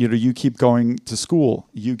 instead, you keep going to school.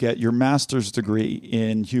 You get your master's degree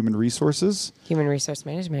in human resources, Human resource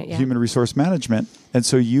management. Yeah. human resource management, and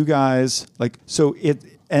so you guys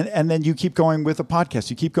and then you keep going with a podcast.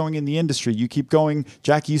 You keep going in the industry. You keep going.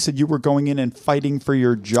 Jackie, you said you were going in and fighting for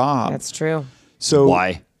your job. That's true. So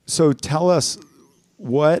Why? So tell us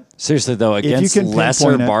what. Seriously though, If you against can lesser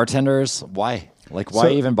pinpoint it- bartenders, why? Like, why So,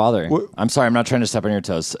 even bother? wh- I'm sorry, I'm not trying to step on your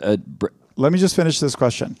toes. Let me just finish this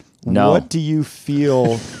question. No. What do you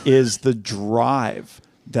feel is the drive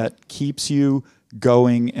that keeps you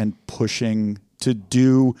going and pushing to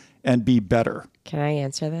do and be better? Can I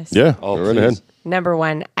answer this? Yeah. Oh, go right please. ahead. Number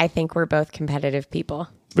one, I think we're both competitive people.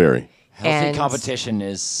 Very. Healthy And- competition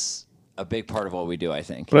is a big part of what we do, I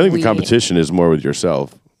think. But I think We- the competition is more with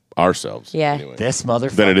yourself, ourselves. Yeah. Anyway, This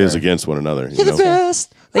motherfucker. than it is against one another. You know?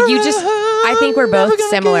 best. Like I think we're both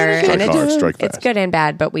similar, Strike and hard, strike it's fast. good and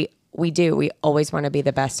bad. But we always want to be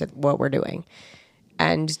the best at what we're doing.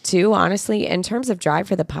 And two, honestly, in terms of drive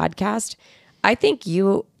for the podcast, I think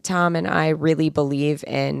you, Tom, and I really believe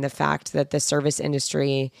in the fact that the service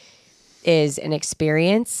industry is an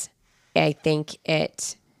experience. I think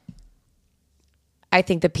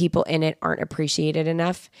the people in it aren't appreciated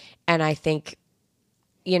enough, and I think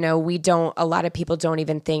a lot of people don't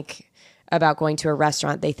even think about going to a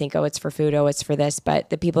restaurant. They think, oh, it's for food, oh, it's for this. But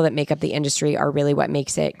the people that make up the industry are really what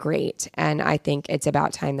makes it great. And I think it's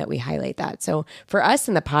about time that we highlight that. So for us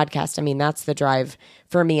in the podcast, I mean, that's the drive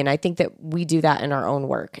for me. And I think that we do that in our own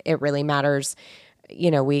work. It really matters.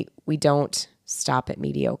 We don't stop at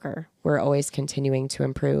mediocre. We're always continuing to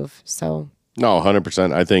improve. So No,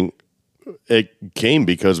 100%. I think it came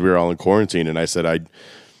because we were all in quarantine, and I said,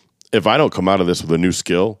 if I don't come out of this with a new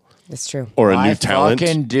skill that's true. or a I new talent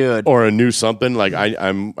fucking do it. or a new something, like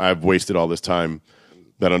I've wasted all this time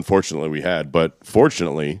that unfortunately we had. But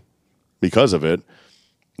fortunately, because of it,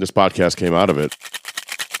 this podcast came out of it.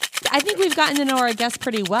 I think we've gotten to know our guests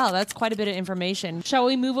pretty well. That's quite a bit of information. Shall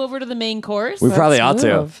we move over to the main course? We probably ought Let's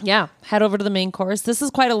to. move. Yeah, head over to the main course. This is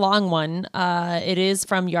quite a long one. It is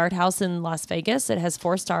from Yard House in Las Vegas. It has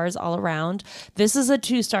 4 stars all around. This is a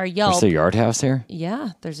 2-star Yelp. There's a yard house here.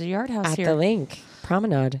 Yeah, there's a Yard House At here. the link,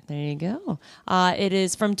 Promenade. There you go. It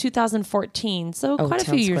is from 2014, so quite a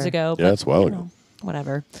few Town years Square. ago. Yeah, that's a while ago.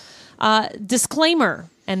 Whatever. Disclaimer,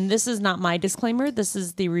 and this is not my disclaimer. This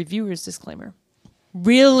is the reviewer's disclaimer.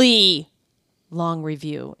 Really long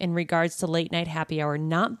review in regards to late night happy hour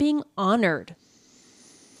not being honored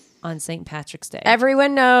on St. Patrick's Day.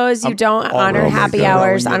 Everyone knows you don't honor my happy God.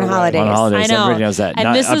 hours Oh, on no way. holidays. On holidays, I know. everybody knows that. And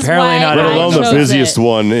Not- this is apparently why not Let I alone the chose busiest it.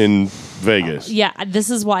 one in Vegas. Yeah, this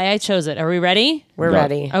is why I chose it. Are we ready? We're No.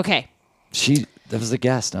 ready. Okay. That was a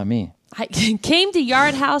guest, not me. I came to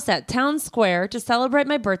Yard House at Town Square to celebrate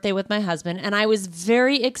my birthday with my husband, and I was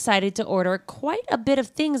very excited to order quite a bit of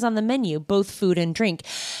things on the menu, both food and drink.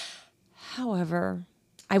 However,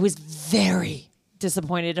 I was very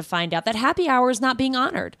disappointed to find out that happy hour is not being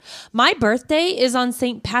honored. My birthday is on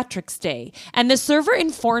St. Patrick's Day, and the server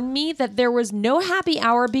informed me that there was no happy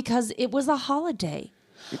hour because it was a holiday.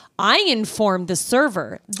 I informed the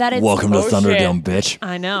server that it's Welcome to Thunderdome, bitch.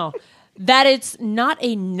 I know. That it's not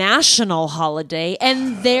a national holiday,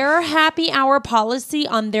 and their happy hour policy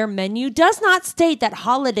on their menu does not state that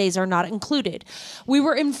holidays are not included. We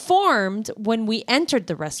were informed when we entered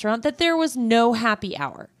the restaurant that there was no happy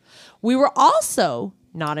hour. We were also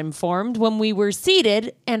not informed when we were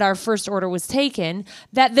seated and our first order was taken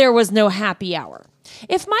that there was no happy hour.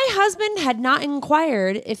 If my husband had not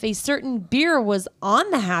inquired if a certain beer was on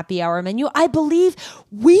the happy hour menu, I believe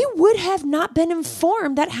we would have not been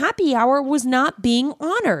informed that happy hour was not being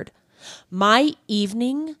honored. My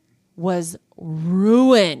evening was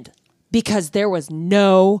ruined because there was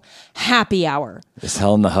no happy hour. It's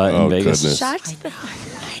Hell in the Hut in Oh, Vegas. goodness.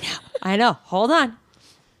 I know. Hold on.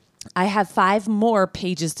 I have 5 more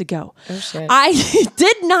pages to go. Oh, shit. I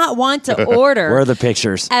did not want to order Where are the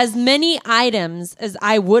pictures? as many items as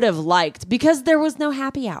I would have liked because there was no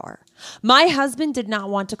happy hour. My husband did not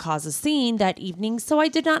want to cause a scene that evening, so I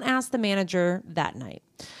did not ask the manager that night.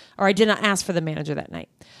 Or I did not ask for the manager that night.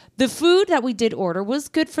 The food that we did order was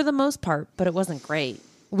good for the most part, but it wasn't great.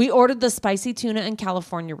 We ordered the spicy tuna and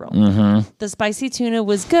California roll. The spicy tuna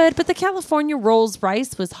was good, but the California roll's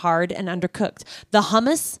rice was hard and undercooked. The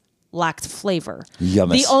hummus lacked flavor.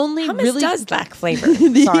 Yummus. The only Hummus really does lack flavor.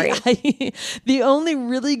 Sorry. the only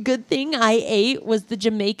really good thing I ate was the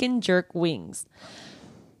Jamaican jerk wings.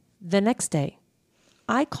 The next day,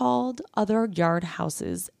 I called other yard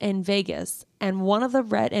houses in Vegas, and one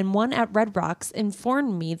at Red Rocks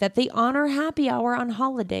informed me that they honor happy hour on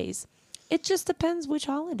holidays. It just depends which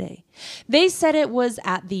holiday. They said it was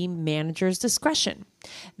at the manager's discretion.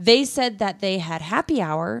 They said that they had happy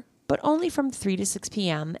hour, but only from 3 to 6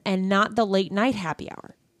 p.m. and not the late night happy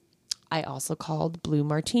hour. I also called Blue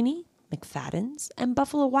Martini, McFadden's, and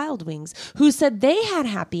Buffalo Wild Wings, who said they had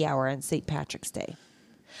happy hour on St. Patrick's Day.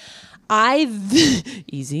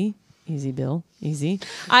 Easy, Bill, easy.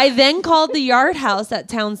 I then called the Yard House at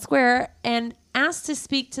Town Square and asked to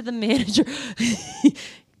speak to the manager. Easy,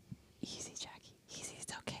 Jackie, easy,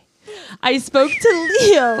 it's okay. I spoke to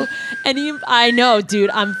Leo, and I know, dude,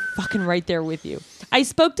 I'm fucking right there with you. I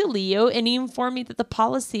spoke to Leo, and he informed me that the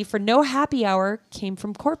policy for no happy hour came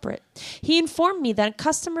from corporate. He informed me that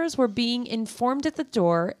customers were being informed at the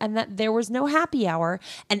door and that there was no happy hour,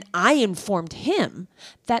 and I informed him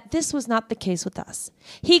that this was not the case with us.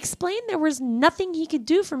 He explained there was nothing he could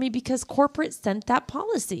do for me because corporate sent that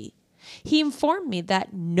policy. He informed me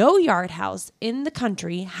that no yard house in the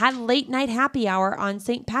country had late night happy hour on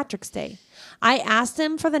St. Patrick's Day. I asked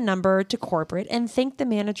him for the number to corporate and thanked the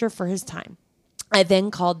manager for his time. I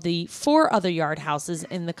then called the 4 other yard houses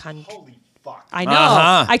in the country. Holy fuck. I know.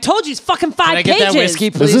 Uh-huh. I told you it's fucking 5 pages. Can I get that whiskey,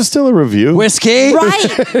 please? Is this still a review? Whiskey?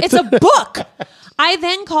 Right. It's a book. I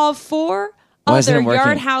then called 4 other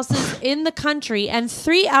yard houses in the country, and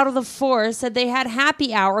 3 out of the 4 said they had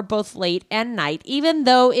happy hour both late and night, even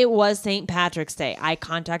though it was St. Patrick's Day. I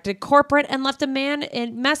contacted corporate and left a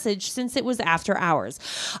message since it was after hours.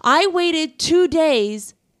 I waited 2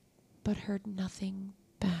 days, but heard nothing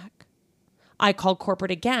back. I called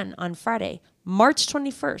corporate again on Friday, March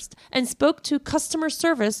 21st, and spoke to customer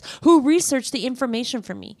service who researched the information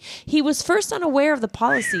for me. He was first unaware of the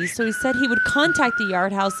policy, so he said he would contact the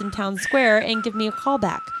yard house in Town Square and give me a call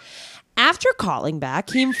back. After calling back,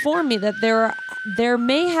 he informed me that there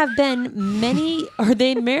may have been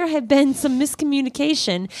some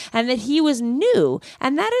miscommunication and that he was new,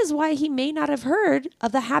 and that is why he may not have heard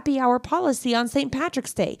of the happy hour policy on St.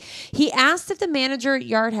 Patrick's Day. He asked if the manager at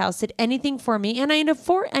Yard House did anything for me, and I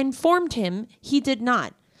informed him he did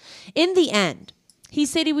not. In the end, he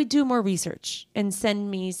said he would do more research and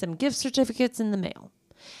send me some gift certificates in the mail.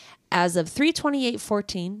 As of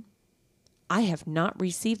 3/28/14, I have not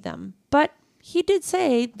received them, but he did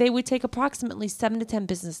say they would take approximately 7 to 10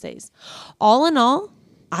 business days. All in all,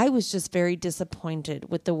 I was just very disappointed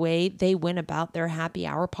with the way they went about their happy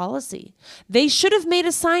hour policy. They should have made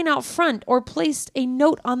a sign out front or placed a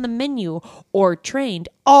note on the menu or trained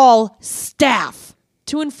all staff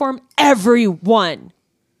to inform everyone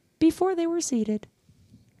before they were seated.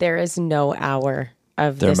 There is no hour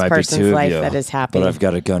of this person's life that is happy. But I've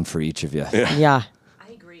got a gun for each of you. Yeah.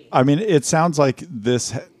 I mean, it sounds like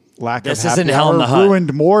this lack of This happy isn't Helen the hour Hut.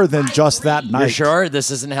 ruined more than just that night. You're sure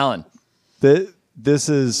this isn't Helen? This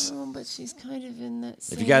is. Oh, but she's kind of in that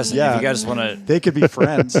same... If you guys want to, They could be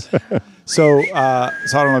friends. So I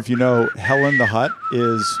don't know if you know, Helen the Hut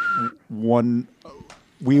is one.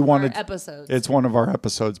 We wanted episodes. It's one of our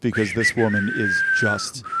episodes because this woman is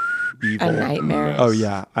just evil. A nightmare. Oh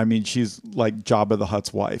yeah, I mean she's like Jabba the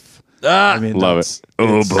Hutt's wife. I mean, love it.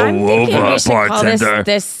 I'm thinking we should call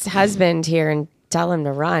this husband here and tell him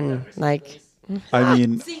to run. Like, I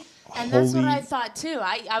mean, See, and that's what I thought too.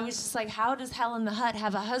 I was just like, how does Helen the Hut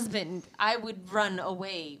have a husband? I would run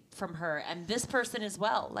away from her, and this person as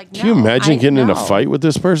well. Like, can you imagine getting in a fight with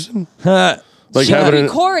this person? Like she would having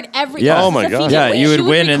record every. Yeah. Oh my God. Yeah, you would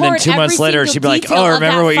win, and then 2 months later, she'd be like, "Oh,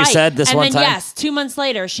 remember what you said this one time?" Yes, 2 months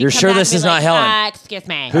later, she'd You're come sure back this and is be not like, Helen? Excuse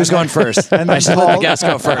me. Who's going first? and I then should let the guest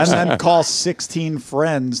go first. And then call 16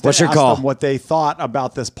 friends to What's your ask call? them what they thought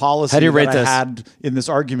about this policy How do you rate that I this? had in this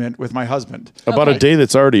argument with my husband. about a day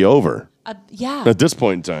that's already over Yeah. at this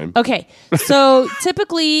point in time. Okay, so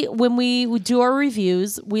typically when we do our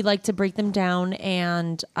reviews, we like to break them down,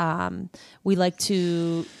 and we like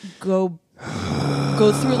to go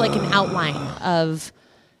through like an outline of,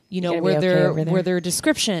 were there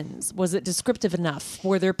descriptions? Was it descriptive enough?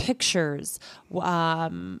 Were there pictures? What are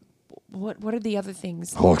the other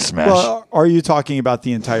things? Hulk smash. Well, are you talking about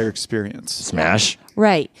the entire experience? Smash.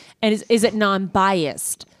 Right, and is it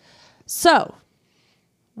non-biased? So,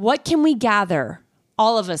 what can we gather,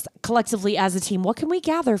 all of us collectively as a team? What can we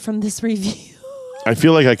gather from this review? I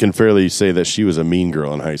feel like I can fairly say that she was a mean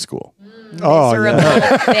girl in high school. Oh, miserable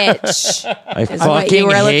bitch. I what fucking you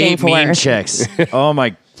were looking hate for. mean chicks. Oh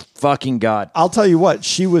my fucking God. I'll tell you what,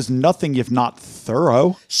 she was nothing if not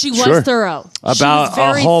thorough. She was Sure. thorough. About she was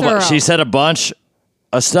very a whole thorough. bunch. She said a bunch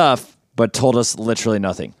of stuff, but told us literally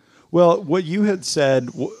nothing. Well, what you had said,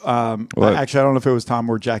 actually, I don't know if it was Tom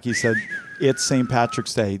or Jackie said, it's St.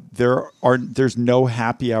 Patrick's Day, there's no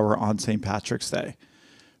happy hour on St. Patrick's Day,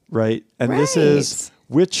 right? And this is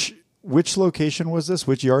which location was this?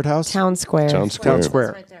 Which Yard House? Town Square. Town Square. Town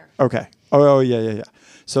Square. right there. Okay. Oh yeah.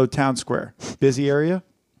 So Town Square, busy area.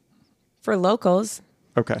 For locals.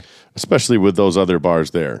 Okay. Especially with those other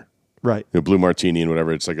bars there. Right. Blue Martini and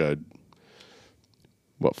whatever. It's like 4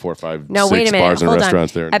 or 5, No, 6 wait a minute. bars and Hold on.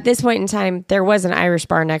 restaurants there. At this point in time, there was an Irish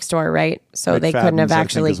bar next door, right? So they couldn't have McFadden's, I think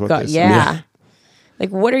actually is what got. they said. Yeah. Like,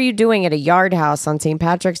 what are you doing at a Yard House on St.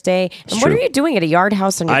 Patrick's Day? And what true. are you doing at a Yard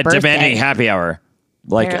House on your birthday? Demanding happy hour.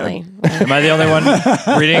 Like, Apparently. am I the only one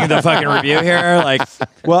reading the fucking review here? Like,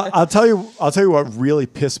 Well, I'll tell you what really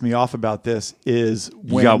pissed me off about this is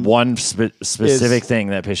you when got one specific thing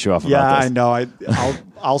that pissed you off Yeah, about I this. know.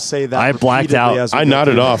 I'll say that. I blacked repeatedly out. as we I go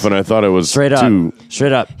nodded through off this. and I thought it was Straight up. 2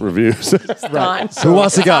 Straight up. reviews. Gone. Who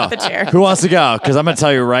wants to go? the chair. Who wants to go? Because I'm going to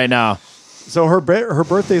tell you right now. So her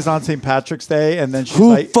birthday's on St. Patrick's Day, and then she's Who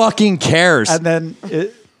like, fucking cares? and then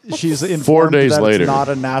she's informed 4 days that later. it's not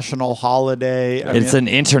a national holiday. I It's mean,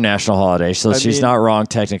 an international holiday, so she's mean- not wrong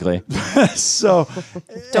technically. so.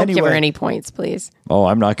 Don't give her anyway, any points, please. Oh,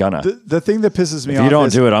 I'm not gonna. The thing that pisses me off. you don't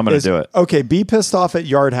is- do it, I'm gonna is, do it. Okay, be pissed off at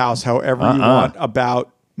Yard House however you want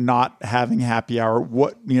about not having happy hour.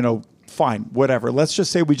 Fine, whatever. Let's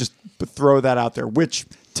just say we just throw that out there, which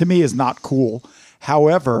to me is not cool.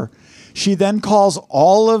 However, she then calls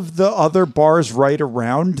all of the other bars right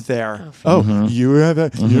around there. You have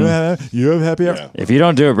happy hour. If you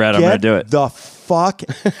don't do it, Brad, I'm gonna Get do it. the fuck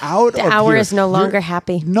out The of hour here. is no longer You're-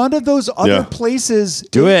 happy. None of those other Yeah. places.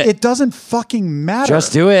 Do it. It doesn't fucking matter.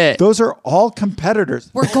 Just do it. Those are all competitors.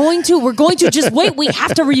 We're going to just wait. We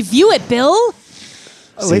have to review it, Bill.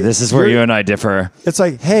 See, this is where you and I differ. It's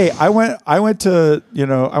like, hey, I went to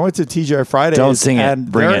TGI Fridays. Don't sing it.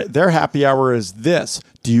 And Bring it. Their happy hour is this.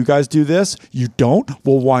 Do you guys do this? You don't?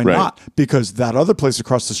 Well, why Right. not? Because that other place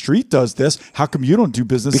across the street does this. How come you don't do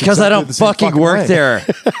business? Because I exactly don't the same fucking fucking work way? there.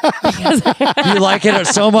 You like it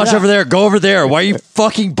so much over there. Go over there. Why are you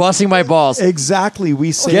fucking busting my balls? Exactly.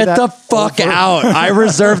 We say Get that the fuck over- out. I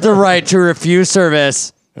reserve the right to refuse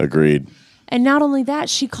service. Agreed. And not only that,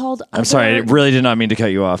 she called. I'm sorry. I really did not mean to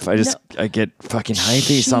cut you off. I get fucking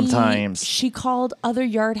hypey sometimes. She called other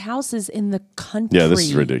Yard Houses in the country. Yeah, this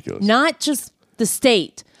is ridiculous. Not just the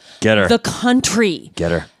state. Get her. The country.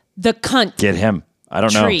 Get her. The cunt. Get him. I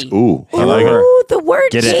don't know. Tree. Ooh, I like it. Ooh, the word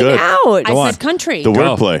Get it. came Good. out. I on. said country. The Go.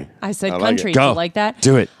 wordplay. I said I like country. it. Go. You like that?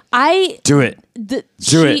 Do it. Do it. Do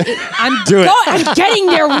it. I'm Do it. I'm getting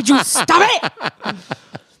there. Would you stop it?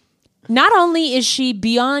 Not only is she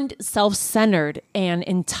beyond self-centered and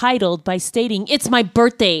entitled by stating it's my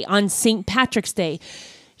birthday on St. Patrick's Day,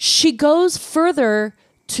 she goes further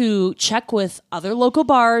to check with other local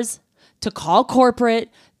bars, to call corporate,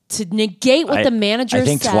 to negate what the manager said. I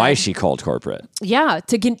think twice she called corporate. Yeah,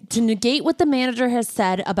 to negate what the manager has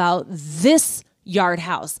said about this Yard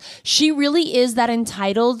House. She really is that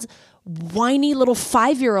entitled, whiny little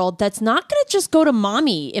 5-year-old that's not going to just go to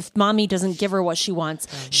mommy if mommy doesn't give her what she wants.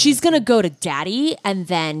 She's going to go to daddy, and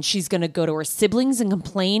then she's going to go to her siblings and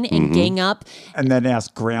complain and gang up. And then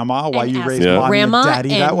ask grandma why And you ask raised Yeah. mommy grandma and daddy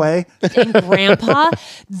that way. and grandpa.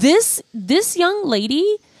 This young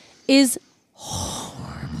lady is.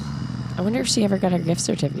 I wonder if she ever got her gift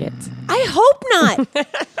certificates. I hope not.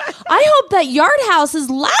 I hope that Yard House is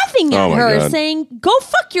laughing at Oh my her, God. saying, "Go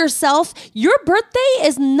fuck yourself. Your birthday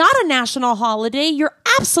is not a national holiday. You're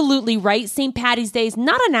absolutely right. St. Patty's Day is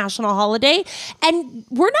not a national holiday, and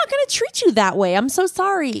we're not going to treat you that way. I'm so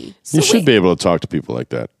sorry." You should be able to talk to people like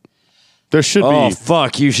that. There should Oh, be.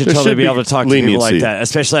 fuck. You should there totally should be be able to talk to people like leniency. that,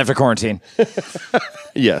 especially after quarantine.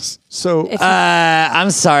 Yes. So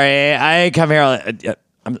I'm sorry. I come here.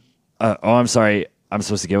 I'm sorry. I'm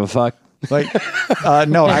supposed to give a fuck.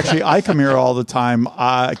 no, actually, I come here all the time.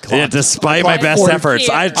 Yeah, despite my best 40 efforts.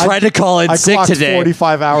 I tried to call in I sick clocked today.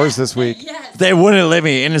 45 hours this week. They wouldn't let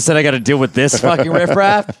me. And instead, I got to deal with this fucking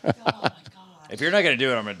riffraff. If you're not going to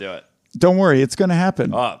do it, I'm going to do it. Don't worry, it's going to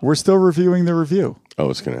happen. We're still reviewing the review. Oh,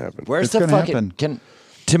 it's going to happen. Where's It's the gonna fucking. happen.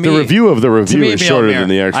 To me, The review of the to review me, is Neil shorter Mayer, than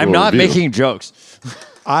the actual I'm not review. making jokes.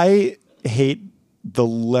 I hate the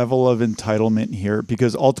level of entitlement here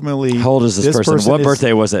because ultimately, How old is this person? What is-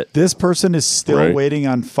 birthday was it? This person is still Right. waiting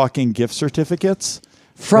on fucking gift certificates.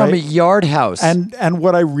 From right? Yard House. And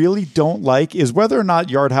what I really don't like is whether or not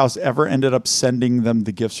Yard House ever ended up sending them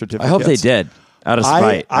the gift certificates. I hope they did. Out of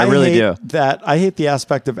spite. I really hate do. I hate the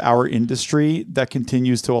aspect of our industry that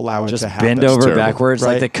continues to allow it Just to happen. bend over terrible. backwards.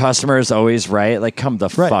 Right. Like the customer is always right. Like, come the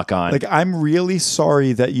Right. fuck on. Like, I'm really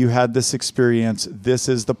sorry that you had this experience. This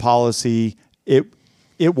is the policy. It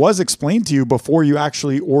it was explained to you before you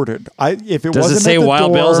actually ordered. If it Does wasn't it say at the Wild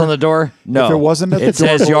door, Bill's on the door? No. If it wasn't at the it door,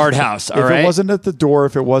 says Yard House. All if right. it wasn't at the door,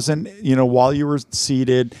 if it wasn't, while you were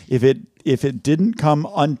seated, if it didn't come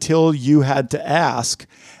until you had to ask,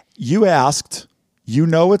 you asked.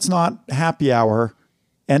 It's not happy hour.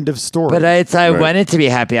 End of story. But I want it to be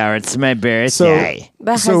happy hour. It's my birthday.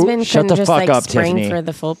 The So- husband Shut couldn't the just fuck like up, spring Tiffany. for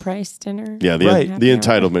the full price dinner. Yeah, the Right. the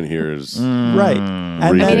entitlement here is right. And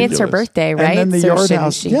I mean, then, it's her Ridiculous. birthday, right? and then the So Yard shouldn't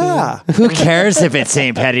House. she be- Yeah. Who cares if it's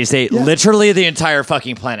St. Patty's Day? Literally the entire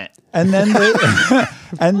fucking planet. And then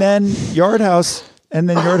Yard House. And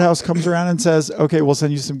then Yard House comes around and says, "Okay, we'll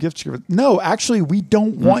send you some gift certificates." No, actually, we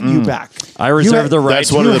don't want you back. I reserve You the right That's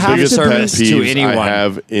to one of the have biggest to pet be- to peeves anyone I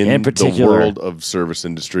have in in the particular. world of service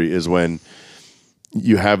industry is when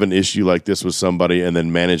you have an issue like this with somebody and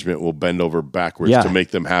then management will bend over backwards Yeah. to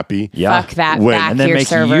make them happy. Yeah. Fuck that. When- back and then your make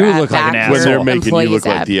server you up, look like an back asshole. When your they're making you employees look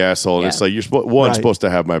like up. the asshole. And Yeah. it's like, you're Right. supposed to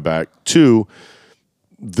have my back. Two,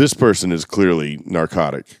 this person is clearly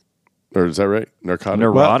narcotic. Or is that right? Narcotic?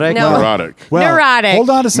 Neurotic? No. Neurotic. Well, Neurotic. Hold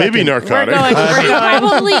on a second. Maybe We're narcotic. going. We're going.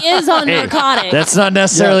 Probably is on narcotics. That's not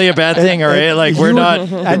necessarily a bad thing, all right? Like, we're not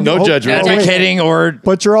And- No judgment. wait. advocating or...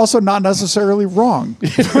 But you're also not necessarily wrong.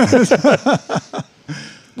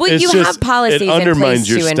 Well, It's you just- have policies it in undermines place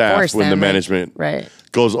your to staff enforce when them, the like- management right?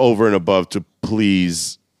 goes over and above to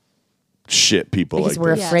please shit people Because like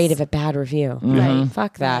we're this. afraid of a bad review. Right.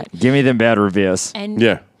 Fuck that. Give me them bad reviews. And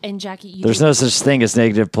Yeah. and Jackie, you There's did- no such thing as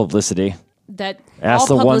negative publicity. that Ask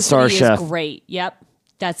all the one-star publicity is chef. Great. Yep,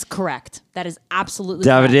 that's correct. That is absolutely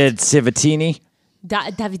Davide Civittini.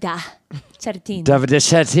 correct. Davida Ceretini. Davide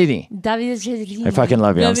Civittini. Davide Ceretini. I fucking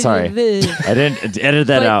love you. I'm sorry. I didn't edit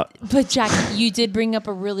that out. But Jackie, you did bring up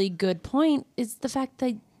a really good point. Is the fact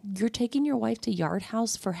that you're taking your wife to Yard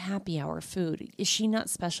House for happy hour food. Is she not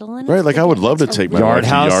special enough? Right, like I would love to take my Yard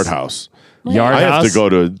wife House? to Yard House. Yard I have House. to go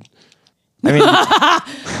to I mean,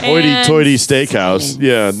 Hoity-toity steakhouse.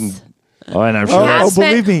 Yeah. oh, and I'm sure. Oh,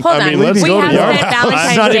 believe me. Hold I on. mean, let's we go to have Yard spent House. I'm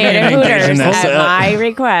Valentine's not Day even at engaged in Hooters this. at my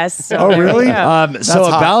request. So Oh, there we really? go. So That's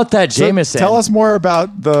hot. about that So Jameson. tell us more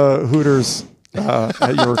about the Hooters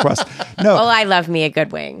at your request. No. Well, I love me a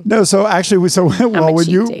good wing. No, so actually, a when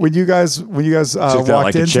cheap you date. when you guys Took that walked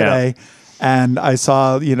like a in champ. today, and I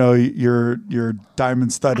saw your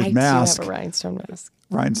diamond studded I do mask, have a rhinestone mask.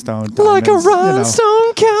 rhinestone, like a diamonds,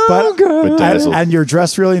 rhinestone But, cowgirl. Bedazzled. and you're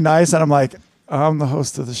dressed really nice, and I'm like, I'm the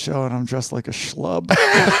host of the show, and I'm dressed like a schlub.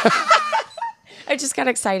 I just got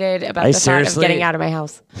excited about I the thought of seriously- getting out of my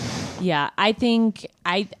house. Yeah, I think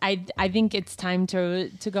I think it's time to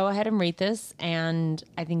go ahead and rate this, and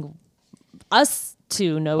I think us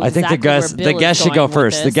two know. I think the exactly where guest Bill is should go going with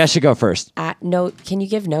first. The this. guest should go first. No, can you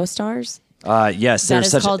give no stars? Yes, That there's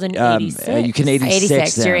is such called an um, 86. You can 86.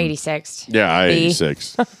 86. them. You're 86. Yeah, I B.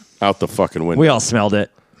 86. Out the fucking window. We all smelled it.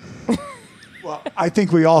 I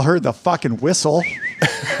think we all heard the fucking whistle.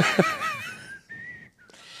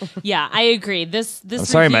 Yeah, I agree. This I'm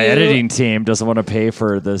sorry, my review- editing team doesn't want to pay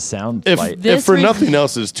for the sound if, flight. if This for review- nothing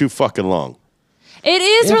else, it's too fucking long. It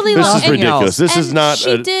is really This long. is and- ridiculous. This is and not she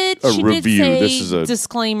a did review. say This is a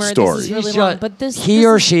disclaimer. story. This is really He's long, just- but this he this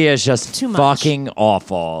or is- she is just too much. fucking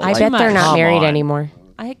awful. I Like, bet they're much. not come married on. anymore.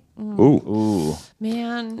 Ooh.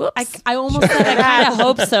 Man, I almost said I kind of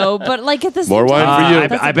hope so, but like at this More wine for you.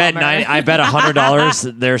 That's a I bet bummer. I bet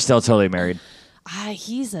 $100 they're still totally married.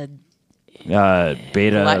 He's a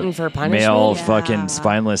Beta Glutton for punishment? male Yeah. fucking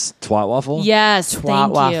spineless twat waffle. yes. Twat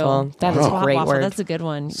Thank waffle. you. That is a Twat great waffle. word. That's a good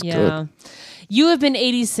one. Yeah. You have been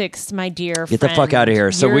 86, my dear. Get the fuck out of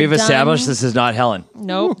here. So You're we've done. established this is not Helen.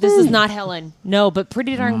 Nope, this is not Helen. No, but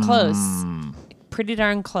pretty darn close. Pretty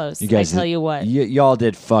darn close. You guys, I tell you what. y'all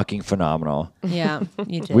did fucking phenomenal. Yeah,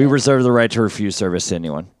 you did. We reserve the right to refuse service to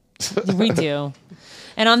anyone. We do.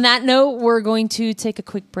 And on that note, we're going to take a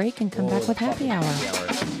quick break and come back with happy hour.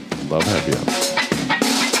 Love happy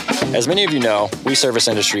hour. As many of you know, we service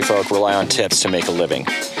industry folk rely on tips to make a living.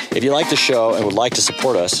 If you like the show and would like to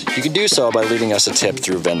support us, you can do so by leaving us a tip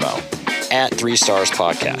through Venmo, at 3 Stars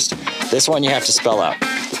Podcast. This one you have to spell out.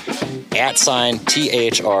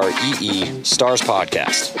 @THREE Stars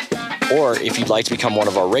Podcast. Or if you'd like to become one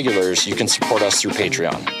of our regulars, you can support us through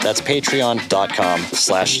Patreon. That's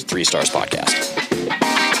patreon.com/3 Stars Podcast.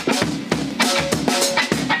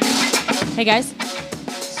 Hey, guys.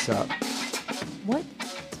 So, What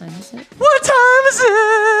time is it? What time is it?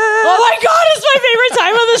 Oh my God, it's my favorite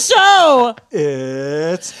time of the show.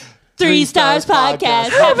 it's 3 Stars Podcast,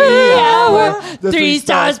 happy hour. 3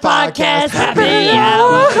 Stars Podcast, happy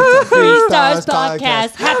hour. 3 Stars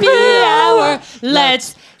Podcast, happy hour.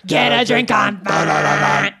 Let's get a drink on.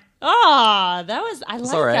 Oh, that was, I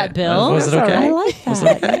like all right. that, Bill. Was it okay? I like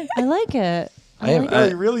that. I like it. Oh,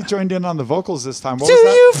 you really joined in on the vocals this time. What Do was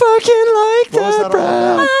that? you fucking like What was that all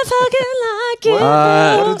about? I fucking like it. What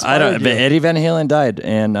I don't. inspired But you? Eddie Van Halen died,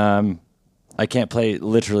 and I can't play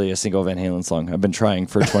literally a single Van Halen song. I've been trying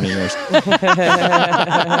for 20 years.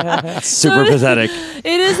 It's super pathetic. It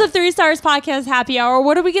is the 3 Stars Podcast Happy Hour.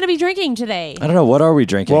 What are we going to be drinking today? I don't know. What are we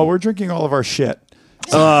drinking? Well, we're drinking all of our shit.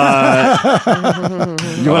 you want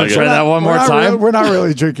to try that one more time? We're not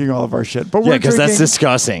really drinking all of our shit, but Yeah, we're because that's drinking-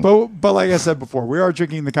 disgusting. But like I said before, we are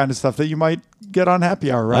drinking the kind of stuff that you might get on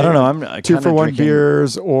happy hour, right? I don't know. I'm 2-for-1 drinking-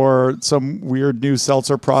 beers or some weird new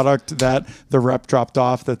seltzer product that the rep dropped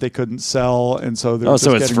off that they couldn't sell, and so they're just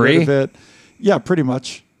so it's getting free? rid of it. Yeah, pretty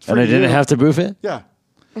much. And I didn't have to boof it? Yeah.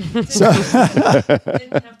 So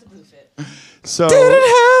So Didn't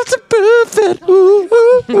have to boof it. Ooh,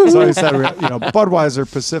 ooh, ooh. so I said, Budweiser,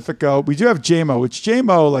 Pacifico. We do have JMO, which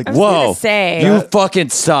JMO, like, I was Whoa. gonna say. You fucking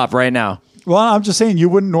stop right now. well, I'm just saying you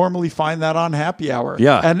wouldn't normally find that on happy hour.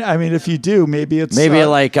 Yeah. And I mean, if you do, maybe it's Maybe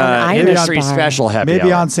like Irish industry bar. special happy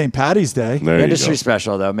maybe hour. on St. Patty's Day. There you Industry go.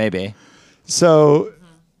 special, though, maybe. So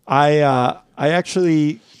I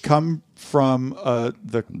actually come from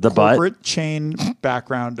the butt? corporate chain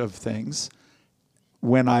background of things.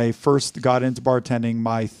 When I first got into bartending,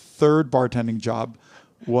 my third bartending job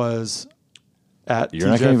was at You're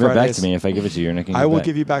not TGI going to give it back Fridays. to me. If I give it to you, you're not going to I will back.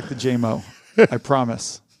 give you back the JMO. I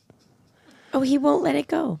promise. Oh, he won't let it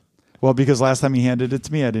go. Well, because last time he handed it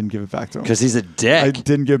to me, I didn't give it back to him. Because he's a I dick.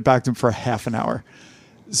 didn't give it back to him for half an hour.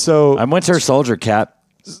 So I'm Winter Soldier, Cap.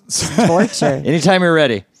 Torture. Anytime you're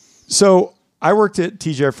ready. So I worked at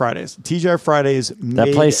TGI Fridays. TGI Fridays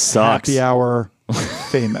made place sucks. happy hour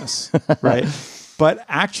famous, right? But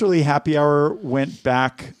actually, happy hour went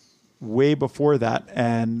back way before that.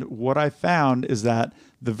 And what I found is that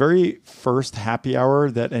the very first happy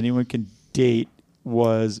hour that anyone can date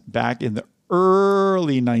was back in the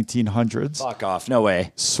early 1900s. Fuck off. No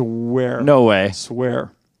way. Swear. No way.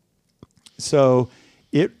 Swear. So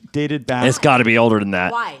it dated back. It's got to be older than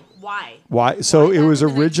that. Why? Why? So it back was in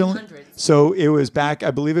the originally. 1900s? So it was back.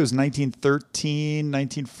 I believe it was 1913,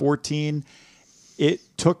 1914. It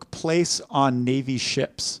took place on Navy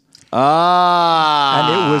ships, Ah.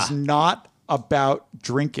 and it was not about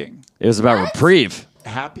drinking. It was about reprieve.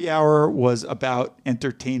 Happy hour was about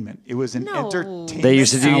entertainment. It was an entertainment. They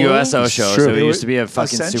used to do hour. USO shows, Sure. so it used to be a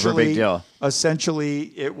fucking super Essentially- big deal.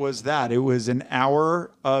 Essentially, it was that. It was an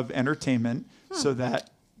hour of entertainment, so that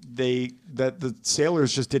the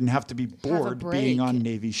sailors just didn't have to be bored being break. on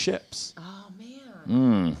Navy ships. Oh,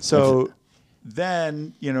 man. So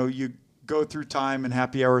then, you go through time and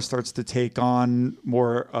happy hour starts to take on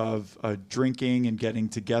more of a drinking and getting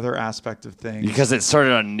together aspect of things. Because it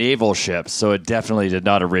started on naval ships, so it definitely did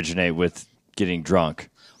not originate with getting drunk.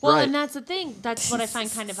 Well, Right. and that's the thing. That's what I find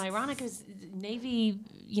kind of ironic is Navy,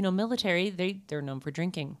 military, they're known for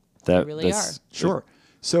drinking. They really are. that's- Sure.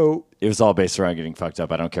 So It was all based around getting fucked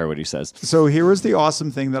up. I don't care what he says. here was the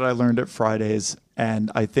awesome thing that I learned at Fridays, and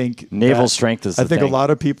I think Naval that- strength is I the think thing. a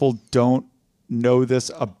lot of people don't know this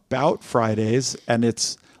about Fridays, and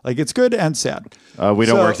it's good and sad. We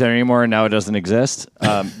don't So- work there anymore, and now it doesn't exist.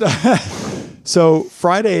 So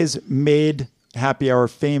Fridays made happy hour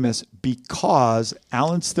famous because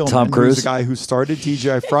Alan Stillman, Tom who's Cruise? the guy who started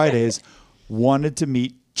TGI Fridays, wanted to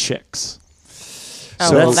meet chicks. Oh,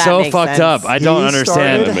 So- well, That's that so makes fucked sense. up. I don't He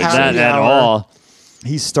understand started that happy at hour. all.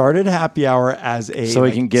 He started happy hour as a So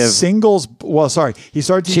he can give- singles. Well, sorry, he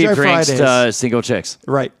started Cheap TGI drinks Fridays. to single chicks.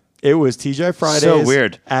 Right. It was TGI Fridays. So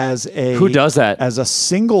weird. As a Who does that? as a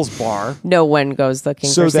singles bar. No one goes looking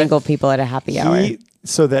So for that single people at a happy hour.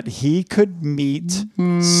 So that he could meet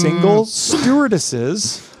single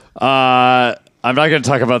stewardesses I'm not going to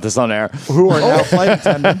talk about this on air. who are now flight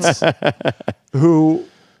attendants who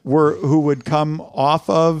would come off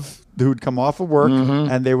of work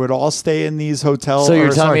and they would all stay in these hotels. So you're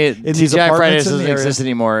or, telling sorry, me in these TGI apartments Fridays in the doesn't area. exist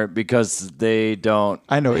anymore because they don't.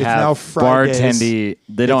 I know, it's have now Fridays. bartending.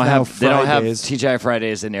 They don't It's now have. They don't have Fridays. TGI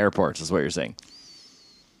Fridays in airports. Is what you're saying.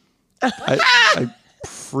 I'm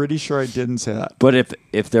pretty sure I didn't say that. But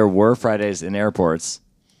if there were Fridays in airports,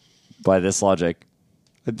 by this logic,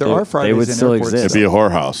 There They- are Fridays they would in still airports. exist. It'd be a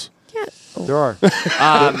whorehouse. There are. Yeah. Is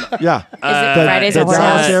it Fridays The at Dallas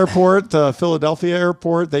Whorehouse? Airport, the Philadelphia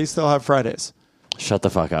Airport, they still have Fridays. shut the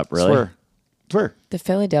fuck up. Really? Swear. The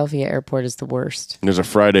Philadelphia airport is the worst. There's a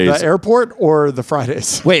Fridays. The airport or the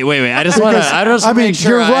Fridays? Wait. I just want to. I just I mean, make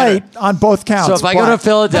sure you're I- right on both counts. So if I go to but-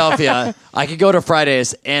 Philadelphia, I could go to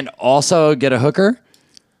Fridays and also get a hooker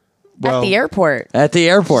well, At the airport. at the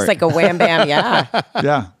airport. It's like a wham bam. Yeah.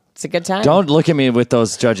 yeah. It's a good time. Don't look at me with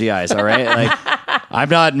those judgy eyes. All right. Like I'm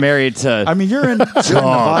not married to. I mean, you're in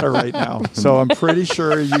Nevada right now, so I'm pretty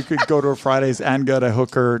sure you could go to a Fridays and get a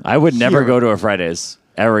hooker. I would never here. go to a Fridays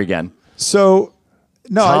ever again. So,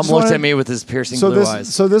 no, I Tom just looked wanted- at me with his piercing blue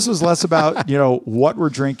eyes. So this was less about what we're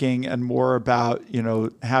drinking and more about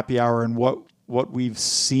happy hour and what we've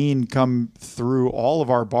seen come through all of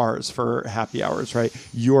our bars for happy hours, right?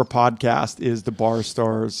 Your podcast is the Bar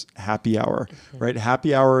Stars Happy Hour, right?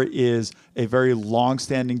 Happy hour is a very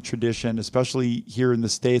long-standing tradition, especially here in the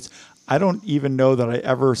States. I don't even know that I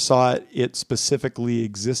ever saw it specifically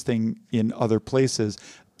existing in other places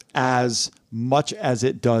as much as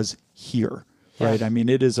it does here. Right. I mean,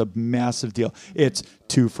 it is a massive deal. It's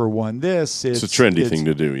 2 for 1. It's a trendy thing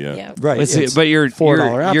to do. Yeah. Right. But you're $4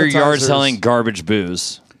 yard appetizers. selling garbage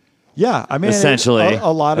booze. Yeah, I mean, Essentially. a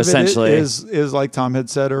lot of Essentially. it is like Tom had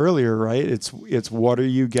said earlier, right? It's what are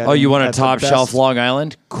you getting? Oh, you want a at the top best- shelf Long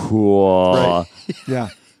Island? Cool. Right. Yeah.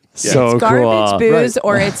 So Garbage cool. booze, Right.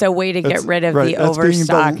 or it's a way to get rid of the That's being the-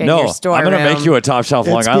 overstock in No, your storeroom. I'm going to make you a top shelf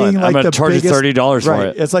Long It's Island. being I'm going to the charge you biggest- $30 for right.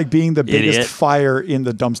 it. It's like being the biggest Idiot. fire in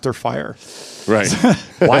the dumpster fire. Right.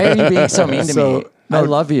 Why are you being so mean to So, me? no, I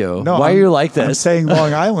love you. No, Why are I'm- you like this? I'm saying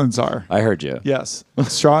Long Islands are. I heard you. Yes,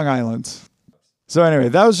 Strong Islands. So anyway,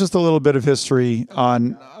 that was just a little bit of history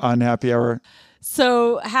on happy hour.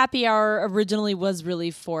 So happy hour originally was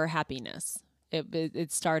really for happiness.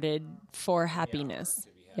 It started for happiness.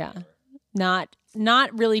 Yeah. Not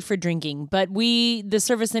really for drinking, but the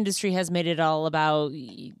service industry has made it all about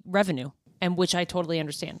revenue, and which I totally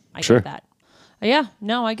understand. I Sure. get that. Yeah,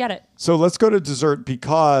 no, I get it. So let's go to dessert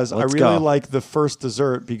because Let's I really go. like the first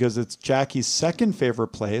dessert because it's Jackie's second favorite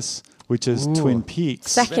place, which is Twin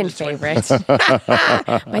Peaks. Second favorite.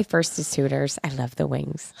 My first is Hooters. I love the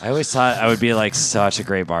wings. I always thought I would be like such a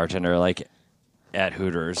great bartender, like at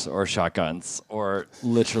Hooters or Shotguns or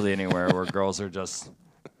literally anywhere where girls are just.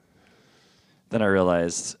 Then I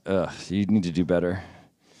realized, you need to do better.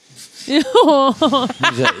 You need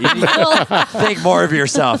to think more of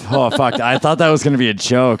yourself. Oh, fuck. I thought that was going to be a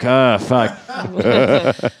joke. Oh, fuck.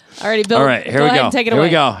 Alrighty, Bill. All right, here go we ahead go. and take it Here away.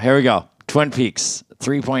 we go. Twin Peaks,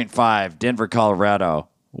 3.5, Denver, Colorado.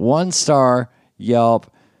 1 star, Yelp,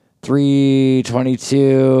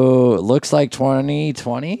 322. Looks like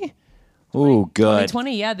 2020. Ooh, good.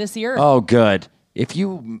 2020, yeah, this year. Oh, good. If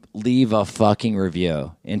you leave a fucking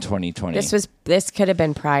review in 2020, This could have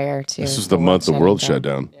been prior to. This was the month the world shut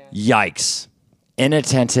down. yikes.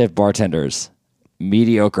 Inattentive bartenders,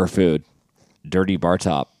 mediocre food, dirty bar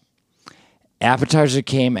top. Appetizer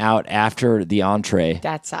came out after the entree.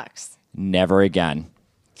 That sucks. Never again.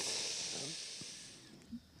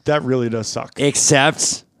 That really does suck.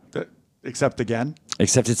 Except Except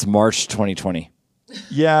it's March 2020.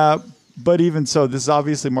 yeah, but even so, this is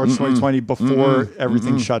obviously March 2020 before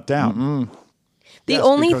everything shut down. The Yes,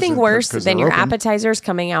 only because thing they're- worse because than they're your open. appetizers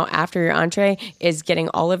coming out after your entree is getting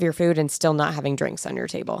all of your food and still not having drinks on your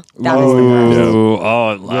table. That is the worst. Ooh,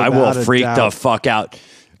 I will Without a freak the doubt. fuck out.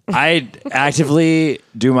 I actively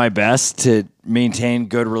do my best to maintain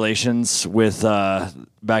good relations with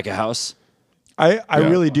back of house. I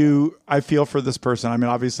really do. I feel for this person. I mean,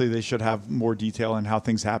 obviously they should have more detail in how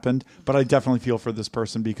things happened, but I definitely feel for this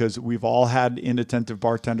person because we've all had inattentive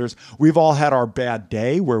bartenders. We've all had our bad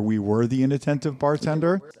day where we were the inattentive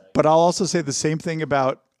bartender. But I'll also say the same thing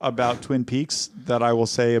about Twin Peaks that I will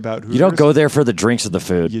say about Hooters. You don't go there for the drinks or the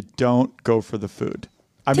food. You don't go for the food.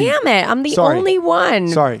 I mean, Damn it. I'm the sorry. only one.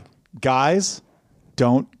 Sorry, guys,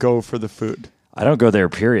 don't go for the food. I don't go there,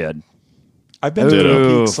 period. I've been to Ooh,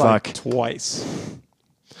 Twin Peaks like fuck. twice.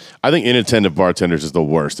 I think inattentive bartenders is the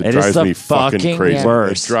worst. It It is drives the me fucking fucking crazy.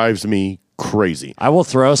 worst. It drives me crazy. I will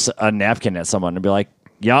throw a napkin at someone and be like,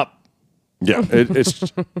 yup, Yeah, it's.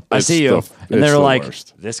 I it's see you. the- And it's they're the like,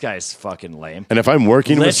 worst. this guy's fucking lame. And if I'm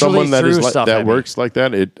working with Literally someone that is threw like, stuff at that me. works like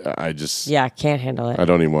that, I just Yeah, can't handle it. I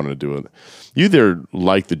don't even want to do it. You either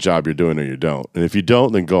like the job you're doing or you don't. And if you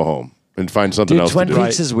don't, then go home and find something Dude, else Twin to do.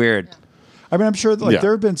 Peaks is weird. I mean, I'm sure that, Yeah.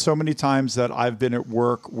 there have been so many times that I've been at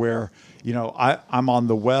work where, I'm on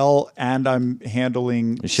the well and I'm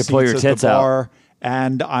handling You should seats pull your at tits the out. bar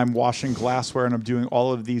and I'm washing glassware and I'm doing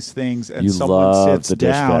all of these things and You someone love sits the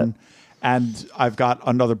dish down pit. and I've got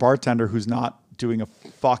another bartender who's not doing a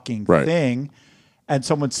fucking Right. thing and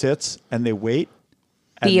someone sits and they wait.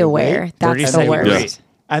 and Be they aware. wait, 30 That's the seconds. worst. Yeah.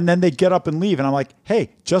 and then they get up and leave. And I'm like, hey,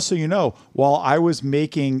 just so you know, while I was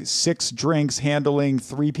making 6 drinks, handling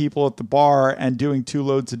 3 people at the bar and doing 2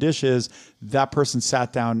 loads of dishes, that person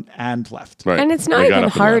sat down and left. Right. And it's not They got even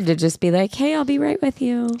up and hard left. to just be like, hey, I'll be right with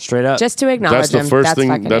you. Straight up. Just to acknowledge That's the them. first That's thing.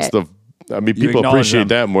 fucking it. I mean, You people acknowledge appreciate them.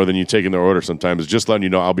 that more than you taking their order sometimes. Is just letting you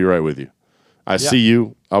know I'll be right with you. I see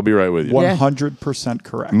you. I'll be right with you. 100%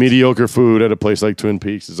 correct. Mediocre food at a place like Twin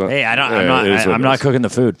Peaks is. Hey, I'm not cooking the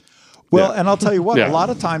food. Well, Yeah. and I'll tell you what, Yeah. a lot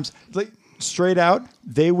of times, like straight out,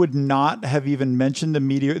 they would not have even mentioned the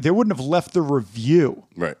media. They wouldn't have left the review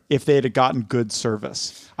Right. if they had gotten good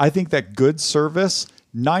service. I think that good service,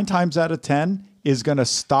 9 times out of 10, is going to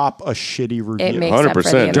stop a shitty review. It makes up for the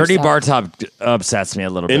 100%. other Dirty stuff. bar top upsets me a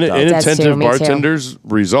little bit. though. Inattentive Does too, me too. bartenders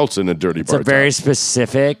results in a dirty It's bar a very top.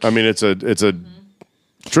 specific. I mean, it's a trickle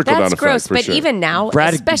down That's effect gross. for But sure. even now,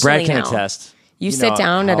 Brad especially can now, attest. you You sit know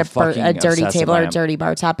down how at a fucking dirty obsessive table I or am. a dirty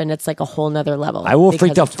bar top, and it's like a whole nother level. I will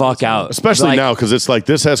freak because the of fuck 2020. out. Especially Like, now because it's like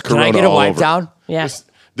this has Can corona I get a all wipe over. down? Yeah.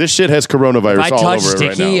 This shit has coronavirus If I all touch over it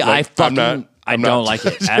right sticky, now. Like, I I'm don't not- like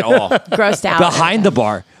it at all. Grossed out. Behind the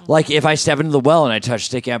bar, like if I step into the well and I touch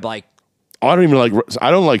sticky, I'm like, I don't even like. I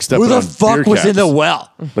don't like stepping who the on fuck beer was in caps. the well?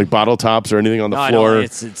 Like bottle tops or anything on the No, I floor. don't.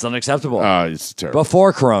 It's unacceptable. It's terrible.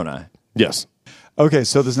 Before Corona, Yes, Okay,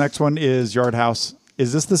 so this next one is Yard House.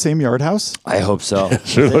 Is this the same Yard House? I hope so.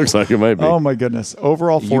 sure looks like it might be. Oh my goodness.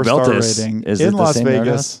 Overall You 4-star built this. rating Is it in the Las same Yard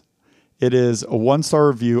Vegas. It is a 1-star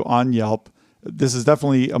review on Yelp. This is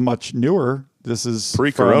definitely a much newer. This is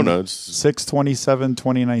Pre-corona. from It's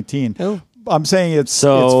 6/27/2019. Oh. I'm saying it's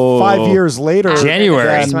So, 5 years later. January.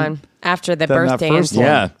 than- First one. After the Then that birthday. first one.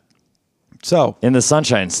 Yeah, So in the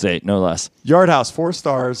Sunshine State, no less. Yard House, 4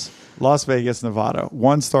 stars, Las Vegas, Nevada.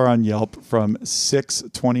 1 star on Yelp from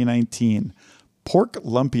 6/2019. Pork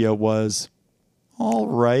lumpia was all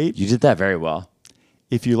right. You did that very well.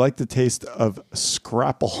 If you like the taste of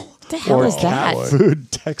scrapple the hell or is that? cat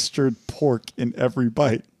food textured pork in every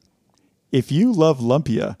bite. If you love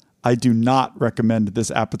lumpia, I do not recommend this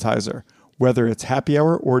appetizer, whether it's happy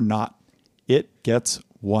hour or not. It gets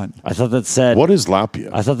 1. I thought that said. what is lapia?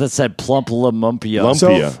 I thought that said plump lumpia.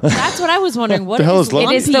 Lumpia. That's what I was wondering. What The hell is lumpia?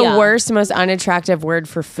 lumpia? It is the worst, most unattractive word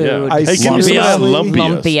for food. Yeah. I Hey, can you seriously- spell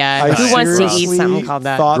lumpias? Lumpia. Who wants to eat seriously something called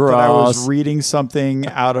that? Thought that I was Gross. reading something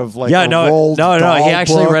out of like Yeah, a no. rolled He doll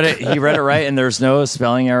actually book. read it. He read it right, and there's no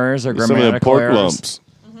spelling errors or Some of grammatical the pork errors.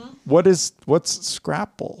 lumps. What's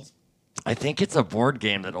scrapple? I think it's a board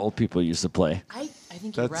game that old people used to play. I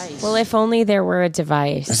think you're right. Well, if only there were a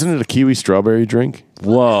device. Isn't it a kiwi strawberry drink?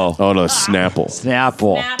 Whoa. Oh no, Snapple.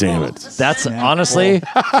 Snapple. Damn it. That's honestly,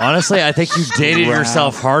 I think you dated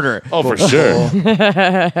yourself harder. Oh, for sure.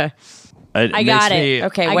 I got it.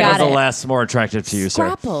 Okay, I what got is it? Nevertheless, more attractive to you, sir.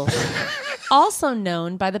 Scrapple, also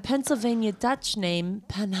known by the Pennsylvania Dutch name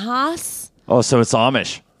panhas Oh, so it's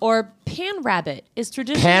Amish. or pan rabbit, is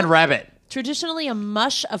Pan rabbit. traditionally a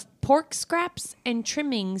mush of pork scraps and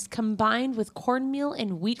trimmings combined with cornmeal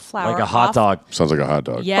and wheat flour. Like a hot dog. Sounds like a hot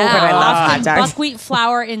dog. Yeah, Oh, but I love hot often dogs. buckwheat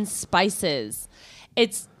flour and spices.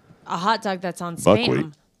 It's a hot dog that's on Spam. Buckwheat.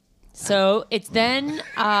 So it's then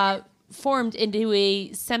formed into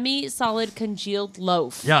a semi-solid congealed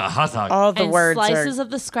loaf. Yeah, a hot dog. All the And words slices are. of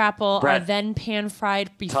the scrapple Brad. are then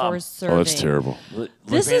pan-fried before Tom. serving. Oh, that's terrible. Look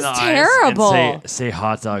This me in is the eyes terrible. and say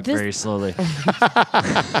hot dog This- very slowly.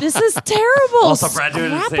 This is terrible. Also, Brad, do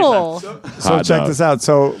it at the same Scrapple. So Hot check dog. this out.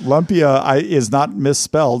 So lumpia is not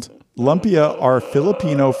misspelled. Lumpia are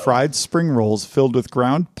Filipino fried spring rolls filled with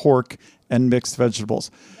ground pork and mixed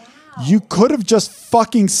vegetables. You could have just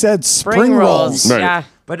fucking said spring rolls. Right. Yeah.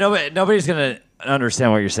 But nobody's gonna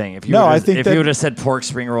understand what you're saying. If you No, would've- I think if that- you would have said pork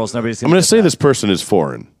spring rolls, nobody's I'm gonna. going to get say that. this person is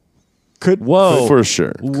foreign. Could Whoa. For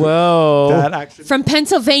sure. Whoa. that actually From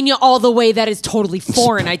Pennsylvania all the way, that is totally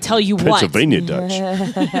foreign. I tell you what. Pennsylvania Dutch.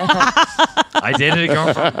 I dated a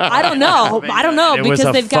girlfriend. I don't know. I don't know It was because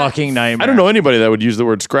a they've got fucking nightmare. I don't know anybody that would use the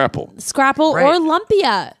word scrapple. scrapple Right. or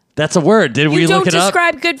lumpia. That's a word. Did we You look don't it up?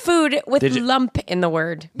 describe good food with Did you- lump in the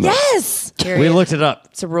word. Yes. We looked it up.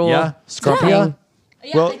 It's a rule. Yeah, Scrumpia.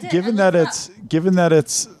 well, given that it's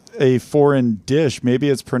a foreign dish, maybe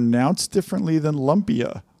it's pronounced differently than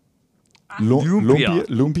lumpia. Lumpia.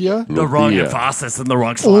 Lumpia? The wrong Lumpia. emphasis and the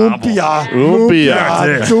wrong syllable. Lumpia.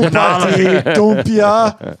 Lumpia. Lumpia.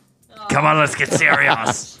 Lumpia. Come on, let's get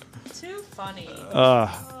serious. Too funny.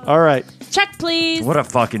 All right. Check, please. What a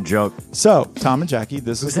fucking joke. So, Tom and Jackie,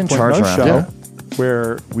 this is Who's the in point of charge our around show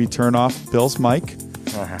where we turn off Bill's mic.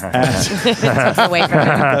 And Away from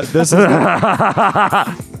it.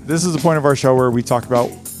 this is the point of our show where we talk about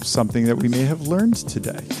something that we may have learned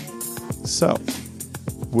today. So,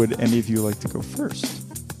 would any of you like to go first?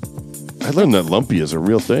 I learned that lumpy is a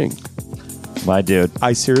real thing. My dude.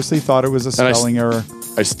 I seriously thought it was a I s- spelling error.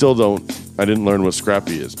 I still don't. I didn't learn what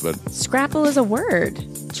scrappy is, but Scrapple is a word.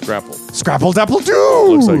 scrapple Scrapple Dapple Doo!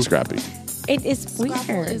 looks like scrappy. It is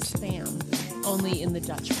Scrapple weird. is spam, only in the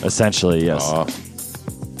Dutch. Essentially, yes.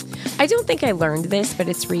 I don't think I learned this, but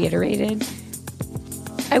it's reiterated.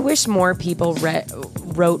 I wish more people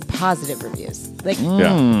wrote positive reviews. Like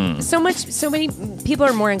Yeah. so many people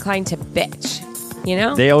are more inclined to bitch. You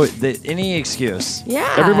know? Any excuse. Yeah.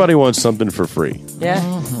 Everybody wants something for free, Yeah.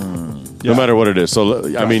 no matter what it is.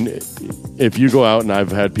 So, I mean, if you go out and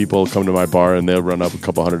I've had people come to my bar and they'll run up a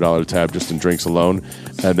couple $100 tab just in drinks alone,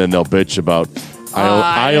 and then they'll bitch about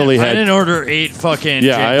I didn't order 8 fucking.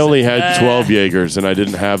 Yeah, I Jameson. only had 12 Jaegers and I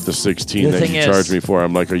didn't have the 16 The that thing you is- charged me for.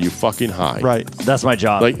 I'm like, are you fucking high? Right. That's my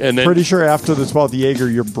job. Like, and then Pretty sure after the 12th Jaeger,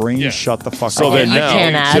 your brain shut the fuck so off. then I now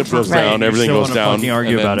can't add. tip goes Right. down, You everything still goes wanna down. fucking argue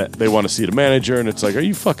and then about it. They want to see the manager, and it's like, are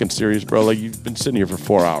you fucking serious, bro? Like, you've been sitting here for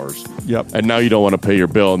 4 hours. Yep. And now you don't want to pay your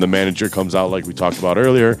bill, and the manager comes out like we talked about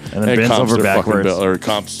earlier, And then bends comps over their fucking backwards. bill or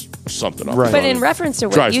comps something up. Right. But in reference to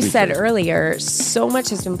what Drives you me said crazy. earlier, so much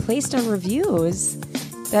has been placed on reviews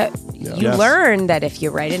that you Yes. learn that if you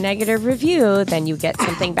write a negative review, then you get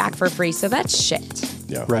something back for free. So that's shit.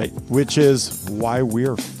 Yeah. Right. Which is why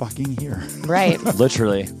we're fucking here. Right.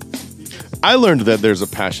 Literally. I learned that there's a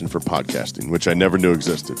passion for podcasting, which I never knew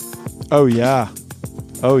existed. Oh, yeah.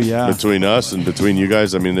 Oh, yeah. Between us and between you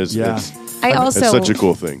guys, I mean, it's Also, it's such a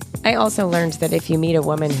cool thing. I also learned that if you meet a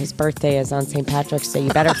woman whose birthday is on St. Patrick's Day, you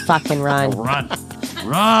better fucking run. Run.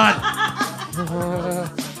 Run.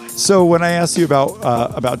 So when I asked you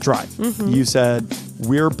about Drive, you said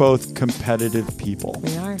we're both competitive people.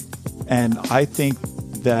 We are. And I think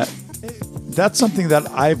that that's something that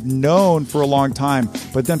I've known for a long time.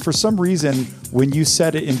 But then for some reason, when you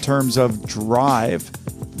said it in terms of Drive,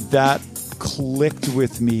 that clicked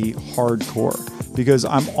with me hardcore because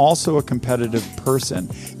I'm also a competitive person.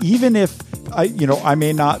 Even if I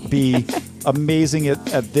may not be amazing at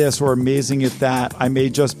this or amazing at that, I may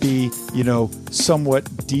just be,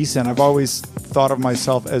 somewhat decent. I've always thought of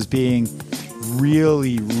myself as being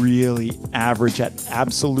really, really average at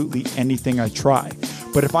absolutely anything I try.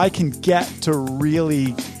 But if I can get to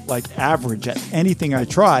really average at anything I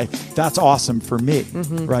try, that's awesome for me,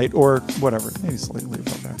 right? Or whatever, maybe slightly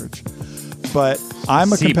above average. But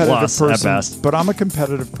I'm a C+ competitive at person. best. But I'm a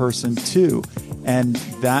competitive person too, and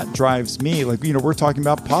that drives me. We're talking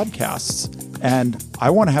about podcasts, and I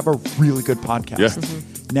want to have a really good podcast. Yeah.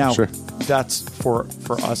 Now, Sure. that's for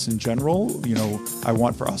us in general. I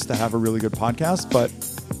want for us to have a really good podcast, but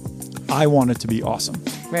I want it to be awesome.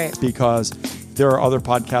 Right. Because there are other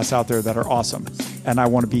podcasts out there that are awesome, and I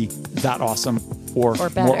want to be that awesome or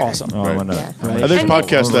better. more awesome. Oh, I'm gonna, Yeah. Right. And there's And-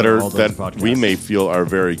 podcasts that All those that podcasts. we may feel are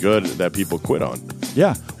very good that people quit on.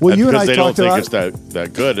 Yeah. Well, you and because I they don't talked think about it's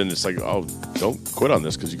that good, and it's like, oh, don't quit on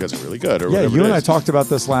this because you guys are really good. Or Yeah, whatever you it and I is. talked about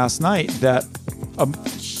this last night that a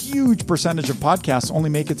huge percentage of podcasts only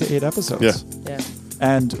make it to 8 episodes. Yeah. Yeah.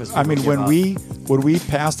 And I mean, give when up. we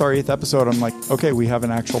passed our 8th episode, I'm like, okay, we have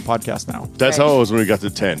an actual podcast now. That's Right. how it was when we got to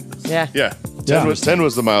 10. Yeah. Yeah. Yeah. 10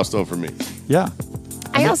 was the milestone for me. Yeah,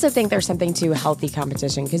 I also think there's something to healthy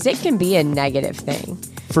competition because it can be a negative thing.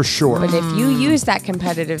 for sure. But if you use that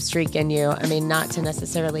competitive streak in you, I mean, not to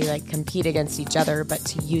necessarily compete against each other, but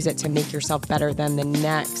to use it to make yourself better than the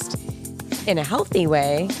next in a healthy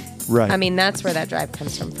way. Right. I mean, that's where that drive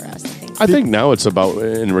comes from for us, I think. I think now it's about,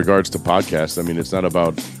 in regards to podcasts, I mean, it's not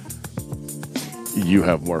about you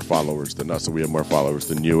have more followers than us or we have more followers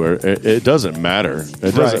than you. Or it doesn't matter.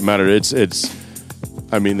 It doesn't Right. matter. It's.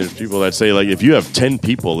 I mean, there's people that say, if you have 10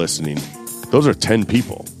 people listening, those are 10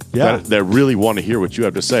 people Yeah. that really want to hear what you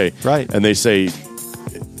have to say. Right. And they say,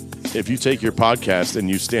 if you take your podcast and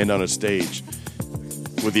you stand on a stage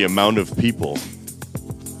with the amount of people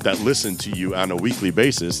that listen to you on a weekly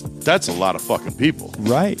basis, that's a lot of fucking people.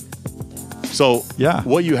 Right. So Yeah.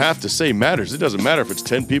 what you have to say matters. It doesn't matter if it's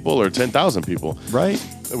 10 people or 10,000 people. Right.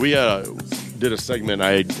 We did a segment.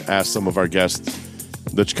 I asked some of our guests,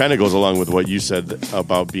 which kind of goes along with what you said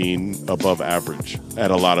about being above average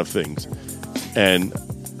at a lot of things. And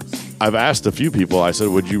I've asked a few people, I said,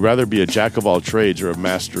 would you rather be a jack of all trades or a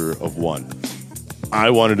master of one? I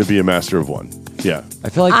wanted to be a master of one. Yeah. I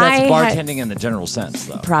feel like that's I had- bartending in the general sense,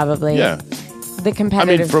 though. Probably. Yeah. The I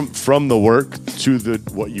competitive. mean, from the work to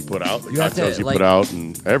what you put out, the You have to, cocktails you like- put out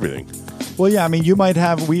and everything. Well, yeah. I mean, you might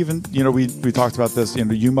have. We even, we talked about this.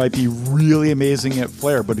 You might be really amazing at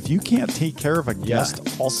flair, but if you can't take care of a guest,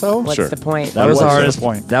 also, what's Sure. the point? That was the What's the hardest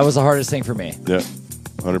point? That was the hardest thing for me. Yeah.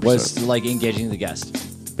 100%. Was engaging the guest.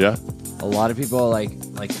 Yeah. A lot of people like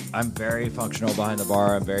I'm very functional behind the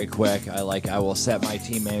bar. I'm very quick. I will set my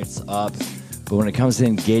teammates up, but when it comes to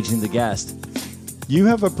engaging the guest, you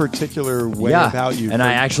have a particular way about you. and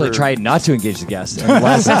I actually tried not to engage the guest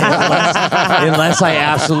unless I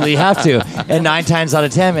absolutely have to. And 9 times out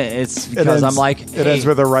of 10, it's because I'm like, it ends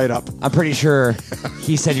with a write up. I'm pretty sure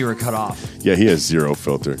he said you were cut off. Yeah, he has zero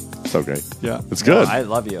filter. It's okay. Yeah. It's good. I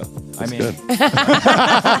love you. I mean, good.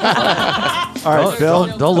 All right,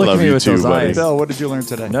 Bill. don't look love at me you with too, those buddy. eyes. Bill, what did you learn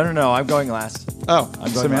today? No. I'm going last. Oh,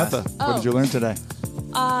 I'm going Samantha, last. what did you learn today?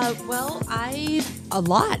 Well, a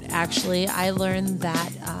lot actually. I learned that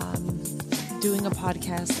doing a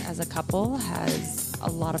podcast as a couple has a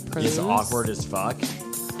lot of pros. It's awkward as fuck.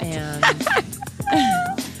 And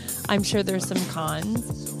I'm sure there's some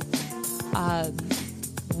cons.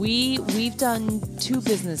 We've done 2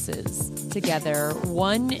 businesses together,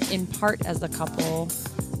 one in part as a couple,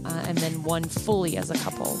 and then one fully as a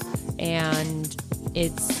couple. And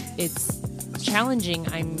it's challenging.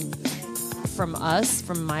 From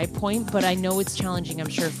my point, but I know it's challenging, I'm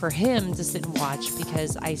sure, for him to sit and watch,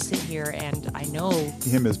 because I sit here and I know.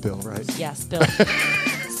 Him is Bill, right? Yes, Bill.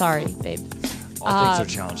 Sorry, babe. All things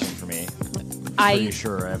are challenging for me. Pretty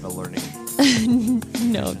sure I have a learning.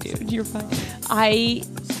 No, dude, you're fine.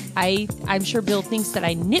 I'm sure Bill thinks that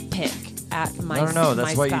I nitpick at my No,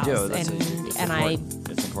 that's my what you spouse, do.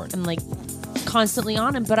 It's important. I'm like constantly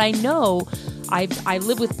on him, but I know I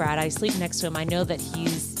live with Brad. I sleep next to him. I know that he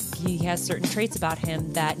has certain traits about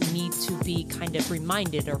him that need to be kind of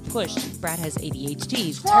reminded or pushed. Brad has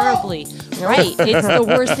ADHD, terribly, right? It's the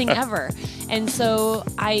worst thing ever. And so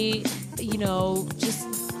just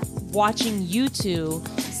watching you two,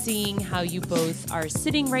 seeing how you both are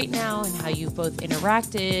sitting right now and how you've both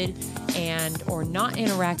interacted and or not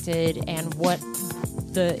interacted, and what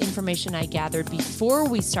the information I gathered before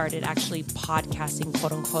we started actually podcasting,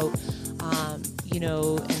 quote unquote, and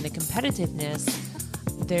the competitiveness,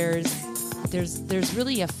 there's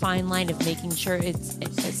really a fine line of making sure it's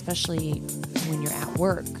especially when you're at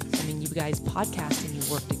work. I mean, you guys podcast and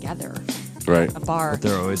you work together. Right. At a bar. But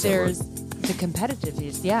they're always at work. There's the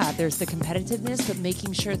competitiveness. Yeah, there's the competitiveness, but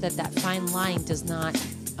making sure that fine line does not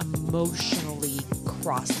emotionally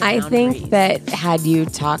cross the I boundaries. think that had you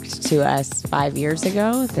talked to us 5 years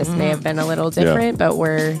ago, this may have been a little different, but we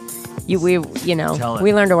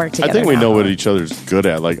learned to work together. I think we now. know what each other's good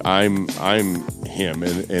at. Like I'm him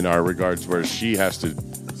in our regards, where she has to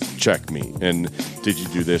check me. And did you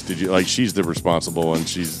do this? Did you she's the responsible one.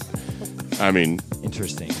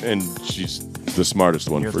 Interesting. And she's the smartest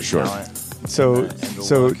one You're for the sure. talent. So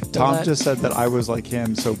look. Tom just said that I was like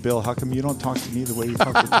him. So Bill, how come you don't talk to me the way you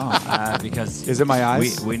talk to Tom? Because Is it my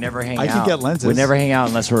eyes? we never hang out. I can get lenses. We never hang out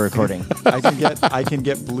unless we're recording. I can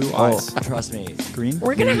get blue eyes. Trust me. Green.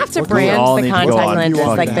 We're going to have to What color? We all brand the need to go contact on lenses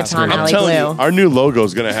fucking like the Instagram. Tom I'm Alley telling Glue. you, our new logo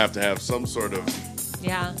is going to have some sort of.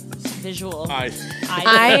 Yeah, visual.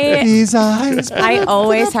 These eyes. I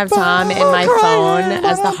always have Tom in my phone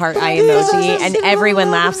as the heart eye emoji, and everyone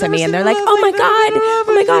laughs at me, and they're like, oh my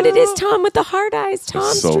God, it is Tom with the heart eyes.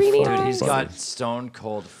 Tom's so dreamy funny. Dude, eyes. he's got stone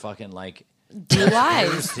cold fucking blue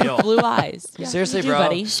eyes. Steel. Blue eyes. Yeah, Seriously, you do, bro.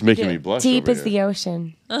 buddy. It's making You me do. blush. Deep over as here. the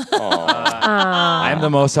ocean. I am the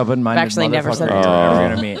most open-minded I've actually never motherfucker said you're that.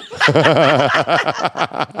 ever gonna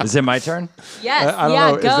meet. Is it my turn? Yes. I don't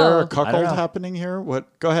yeah, know. go. Is there a I don't cuckold know. happening here? What?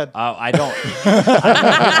 Go ahead. I don't pay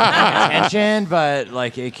attention, but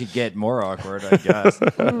it could get more awkward, I guess.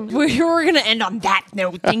 We're going to end on that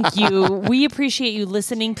note. Thank you. We appreciate you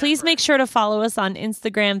listening. Please make sure to follow us on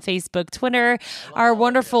Instagram, Facebook, Twitter, our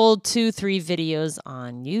wonderful 2-3 videos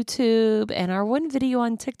on YouTube, and our one video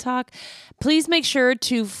on TikTok. Please make sure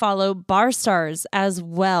to follow Bar Stars as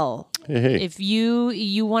well. Hey. If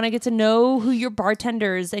you want to get to know who your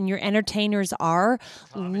bartenders and your entertainers are,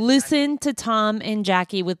 listen to Tom and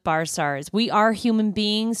Jackie with Bar Stars. We are human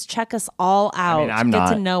beings. Check us all out. I'm get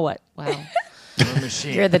not. to know it. Wow.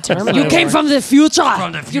 You're the Terminator. You came from the future.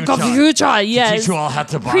 From the You come from the future. future. Yes. teach you all how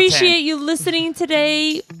to bartend. Appreciate you listening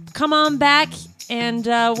today. Come on back, and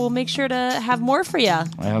we'll make sure to have more for you.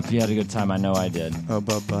 I hope you had a good time. I know I did. Oh,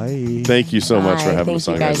 bye. Thank you so much for Bye. having Thank us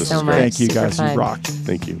you on, guys This so is much. great. Thank you, Super guys. You fun. rocked.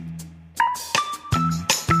 Thank you.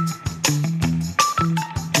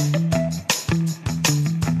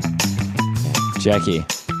 Jackie,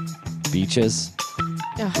 beaches?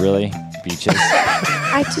 Really? Beaches?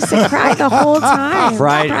 I just cried the whole time.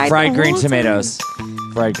 Cried Fried the green whole time. tomatoes.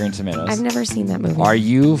 Fried green tomatoes. I've never seen that movie. Are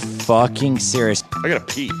you fucking serious? I gotta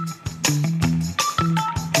pee.